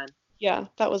like that. Yeah,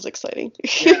 that was exciting.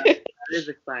 Yeah, that is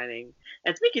exciting.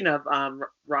 And speaking of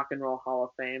Rock and Roll Hall of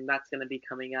Fame, that's going to be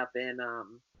coming up in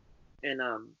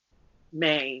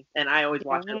May, and I always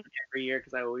watch it Yeah. like, every year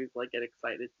because I always like get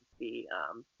excited to see.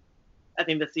 I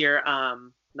think this year,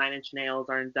 Nine Inch Nails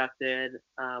are inducted.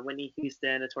 Whitney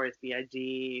Houston, Notorious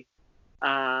B.I.G.,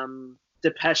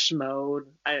 Depeche Mode.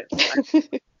 I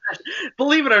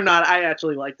believe it or not, I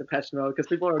actually like Depeche Mode because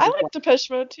people are I just like like, Depeche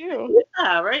Mode too.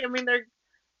 yeah, right. I mean, they're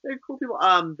cool people.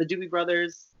 The Doobie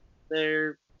Brothers,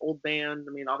 they're old band.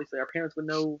 I mean, obviously our parents would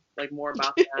know like more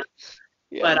about that. But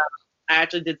Yeah. I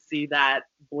actually did see that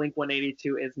Blink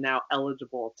 182 is now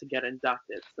eligible to get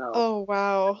inducted. So Oh,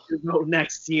 wow. to vote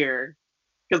next year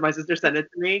because my sister sent it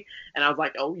to me, and I was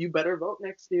like, oh, you better vote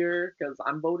next year because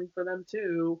I'm voting for them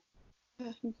too.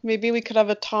 Maybe we could have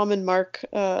a Tom and Mark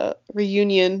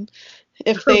reunion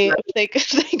if they if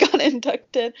they got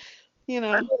inducted, you I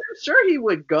know. mean, I'm sure he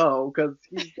would go because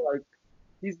he's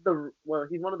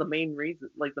one of the main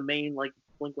reasons, like the main like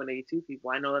Blink-182 people.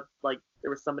 I know that like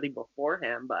there was somebody before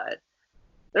him, but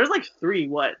there's like three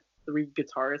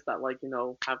guitarists that like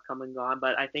have come and gone.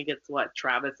 But I think it's what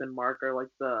Travis and Mark are like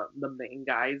the main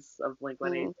guys of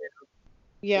Blink-182. Mm.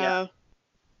 Yeah, Yeah.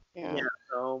 Yeah. yeah.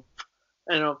 So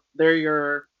I don't know they're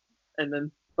your, and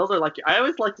then those are like I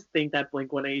always like to think that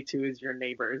Blink-182 is your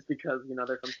neighbors because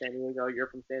they're from San Diego, you're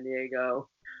from San Diego,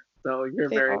 so you're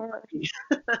They very are. lucky.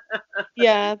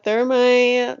 Yeah, they're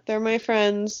my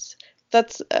friends.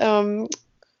 That's when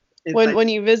Inside.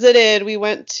 you visited, we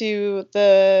went to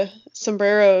the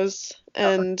Sombreros,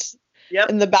 and Yep.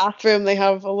 in the bathroom they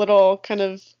have a little kind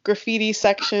of graffiti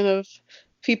section of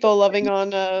people loving on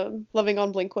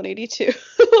Blink-182.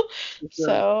 Sure.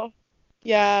 So,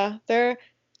 yeah,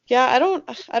 yeah, I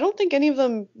don't think any of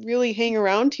them really hang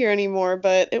around here anymore,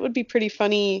 but it would be pretty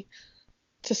funny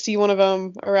to see one of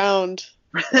them around.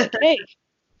 Like, hey,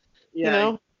 you Yeah,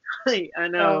 know. I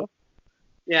know. So,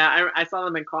 Yeah, I saw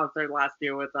them in concert last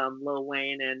year with Lil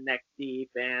Wayne and Neck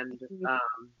Deep, and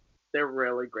they're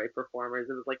really great performers.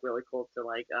 It was like really cool to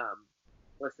like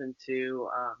listen to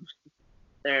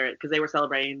their because they were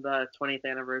celebrating the 20th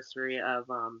anniversary of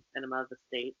Enema of the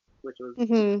State, which was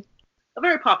mhm. a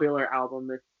very popular album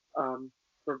if,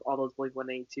 for all those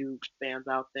Blink-182 fans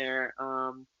out there.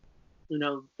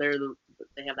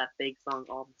 They have that big song,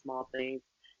 All the Small Things.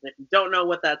 And if you don't know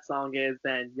what that song is,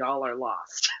 then y'all are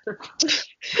lost.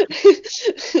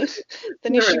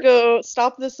 Then you should go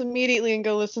stop this immediately and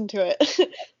go listen to it.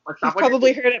 Stop You've what you're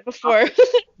probably doing. heard it before.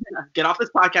 Get off this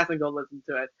podcast and go listen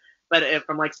to it. But if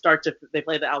from like start to, they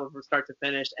play the album from start to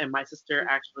finish, and my sister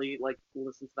actually like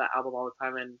listens to that album all the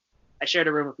time. And I shared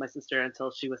a room with my sister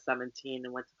until she was 17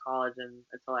 and went to college, and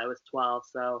until I was 12.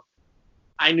 So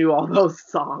I knew all those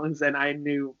songs, and I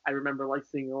remember like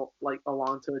singing like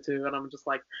along to it too. And I'm just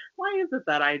like, why is it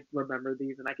that I remember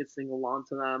these and I could sing along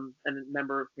to them? And I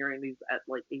remember hearing these at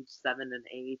like age 7 and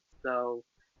 8. So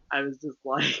I was just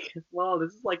like, well,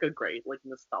 this is like a great like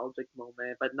nostalgic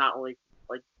moment, but not only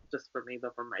like just for me,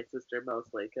 but for my sister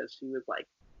mostly because she was like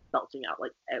belching out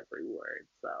like every word.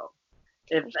 So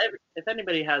if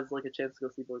anybody has like a chance to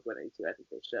go see Blink-182, I think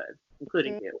they should,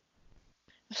 including you.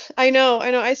 I know.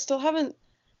 I still haven't.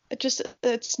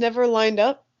 It's never lined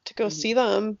up to go Mhm. see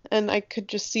them, and I could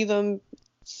just see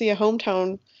a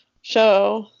hometown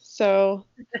show. So,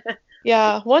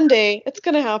 yeah, one day it's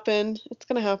gonna happen. It's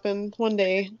gonna happen one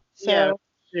day. Yeah, So,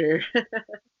 sure.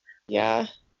 yeah,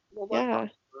 Well, that's yeah.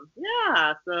 awesome.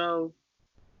 Yeah, so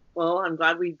well, I'm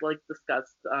glad we like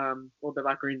discussed a little bit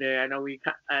about Green Day.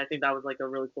 I think that was like a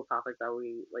really cool topic that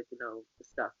we like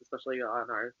discussed, especially on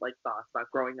our like thoughts about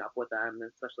growing up with them,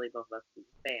 and especially both of us being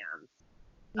fans.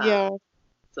 Um, Yeah.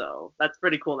 so that's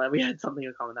pretty cool that we had something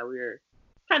in common that we were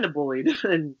kind of bullied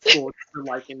in school for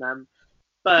liking them,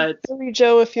 but Billy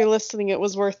Joe, if you're listening, it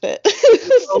was worth it.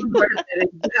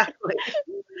 exactly.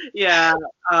 Yeah.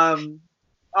 Um,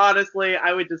 honestly,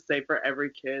 I would just say for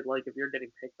every kid, like if you're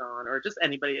getting picked on, or just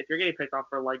anybody, if you're getting picked on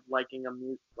for like liking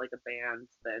like a band,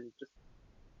 then just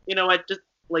just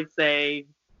like say,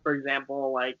 for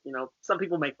example, like some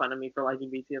people make fun of me for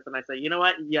liking BTS, and I say, you know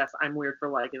what? Yes, I'm weird for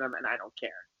liking them, and I don't care.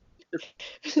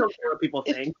 Just don't care what people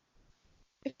If think.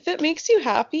 if it makes you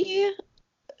happy,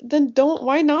 then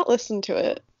why not listen to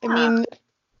it? I Yeah. mean,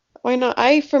 why not?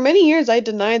 For many years I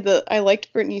denied that I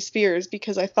liked Britney Spears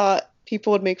because I thought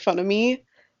people would make fun of me.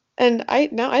 And I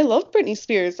love Britney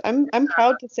Spears. I'm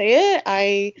proud to say it.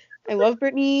 I love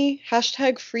Britney.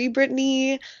 Hashtag free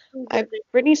Britney.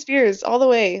 Britney Spears all the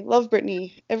way. Love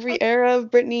Britney. Every era of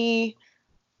Britney.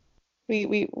 We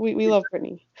love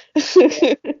Britney.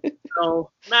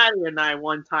 So Maddie and I,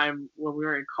 one time when we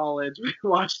were in college, we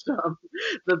watched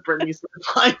the Britney Spears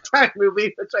Lifetime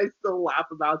movie, which I still laugh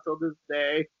about till this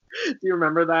day. Do you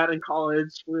remember that in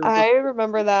college? I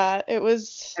remember that. It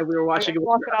was And we were I watching gotta it with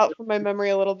block your it out from my memory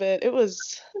a little bit.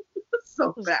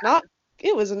 so Was bad. not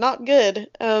it was not good.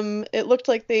 It looked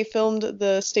like they filmed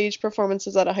the stage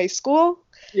performances at a high school,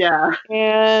 Yeah.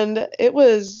 and it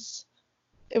was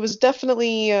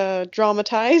definitely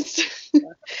dramatized.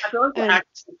 I feel like the And actor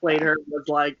who played her was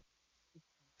like,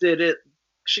 did it,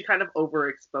 she kind of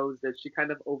overexposed it. She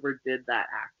kind of overdid that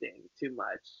acting too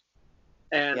much.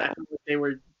 And I yeah, feel like they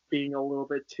were being a little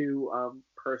bit too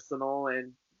personal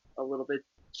and a little bit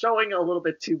showing a little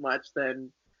bit too much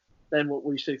than what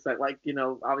we should expect. Like,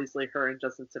 obviously her and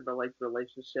Justin Timberlake's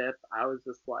relationship, I was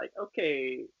just like,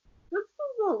 okay, this is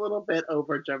a little bit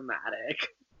over dramatic.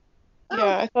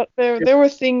 yeah. I thought there were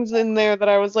things in there that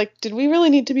I was like, did we really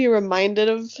need to be reminded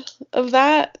of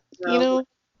that? You Like, know?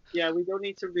 Yeah, we don't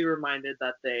need to be reminded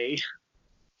that they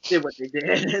did what they did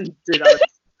and did other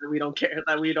things that we don't care,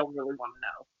 that we don't really want to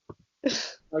know.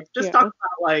 Like, just Yeah. talk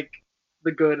about, like,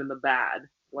 the good and the bad.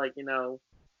 Like,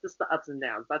 just the ups and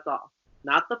downs. That's all.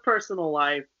 Not the personal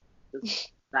life,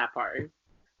 just that part.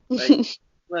 Like,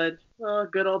 but,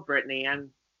 good old Brittany.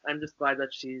 I'm just glad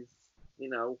that you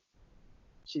know,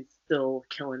 she's still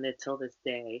killing it till this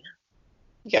day.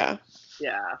 Yeah.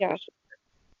 Yeah, Yeah. for sure.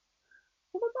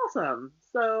 Well, that's awesome.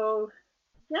 So,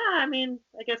 yeah, I mean,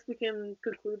 I guess we can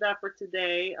conclude that for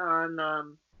today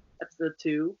on episode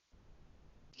 2.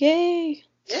 Yay.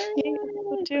 Yay! Yay,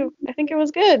 episode 2. I think it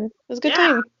was good. It was a good Yeah,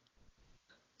 time.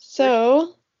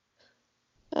 So,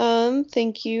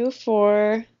 thank you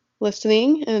for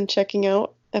listening and checking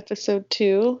out episode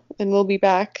 2, and we'll be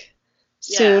back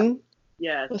yeah, soon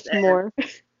yes, with more.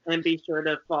 and be sure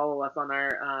to follow us on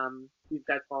our you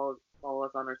guys follow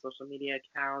us on our social media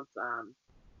accounts.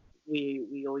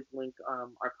 We always link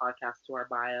our podcast to our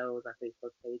bios, our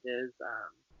Facebook pages.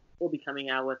 We'll be coming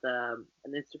out with an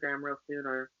Instagram real soon,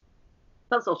 or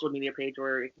some social media page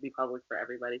where it can be public for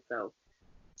everybody. So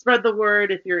spread the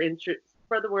word if you're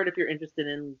interested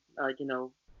in, like,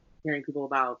 hearing people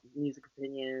about music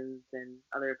opinions and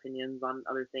other opinions on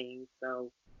other things.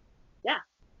 So yeah,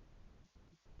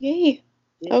 Yay.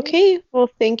 yeah. Okay, well,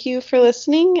 thank you for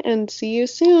listening and see you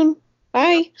soon. Yep.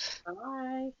 Bye.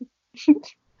 Bye.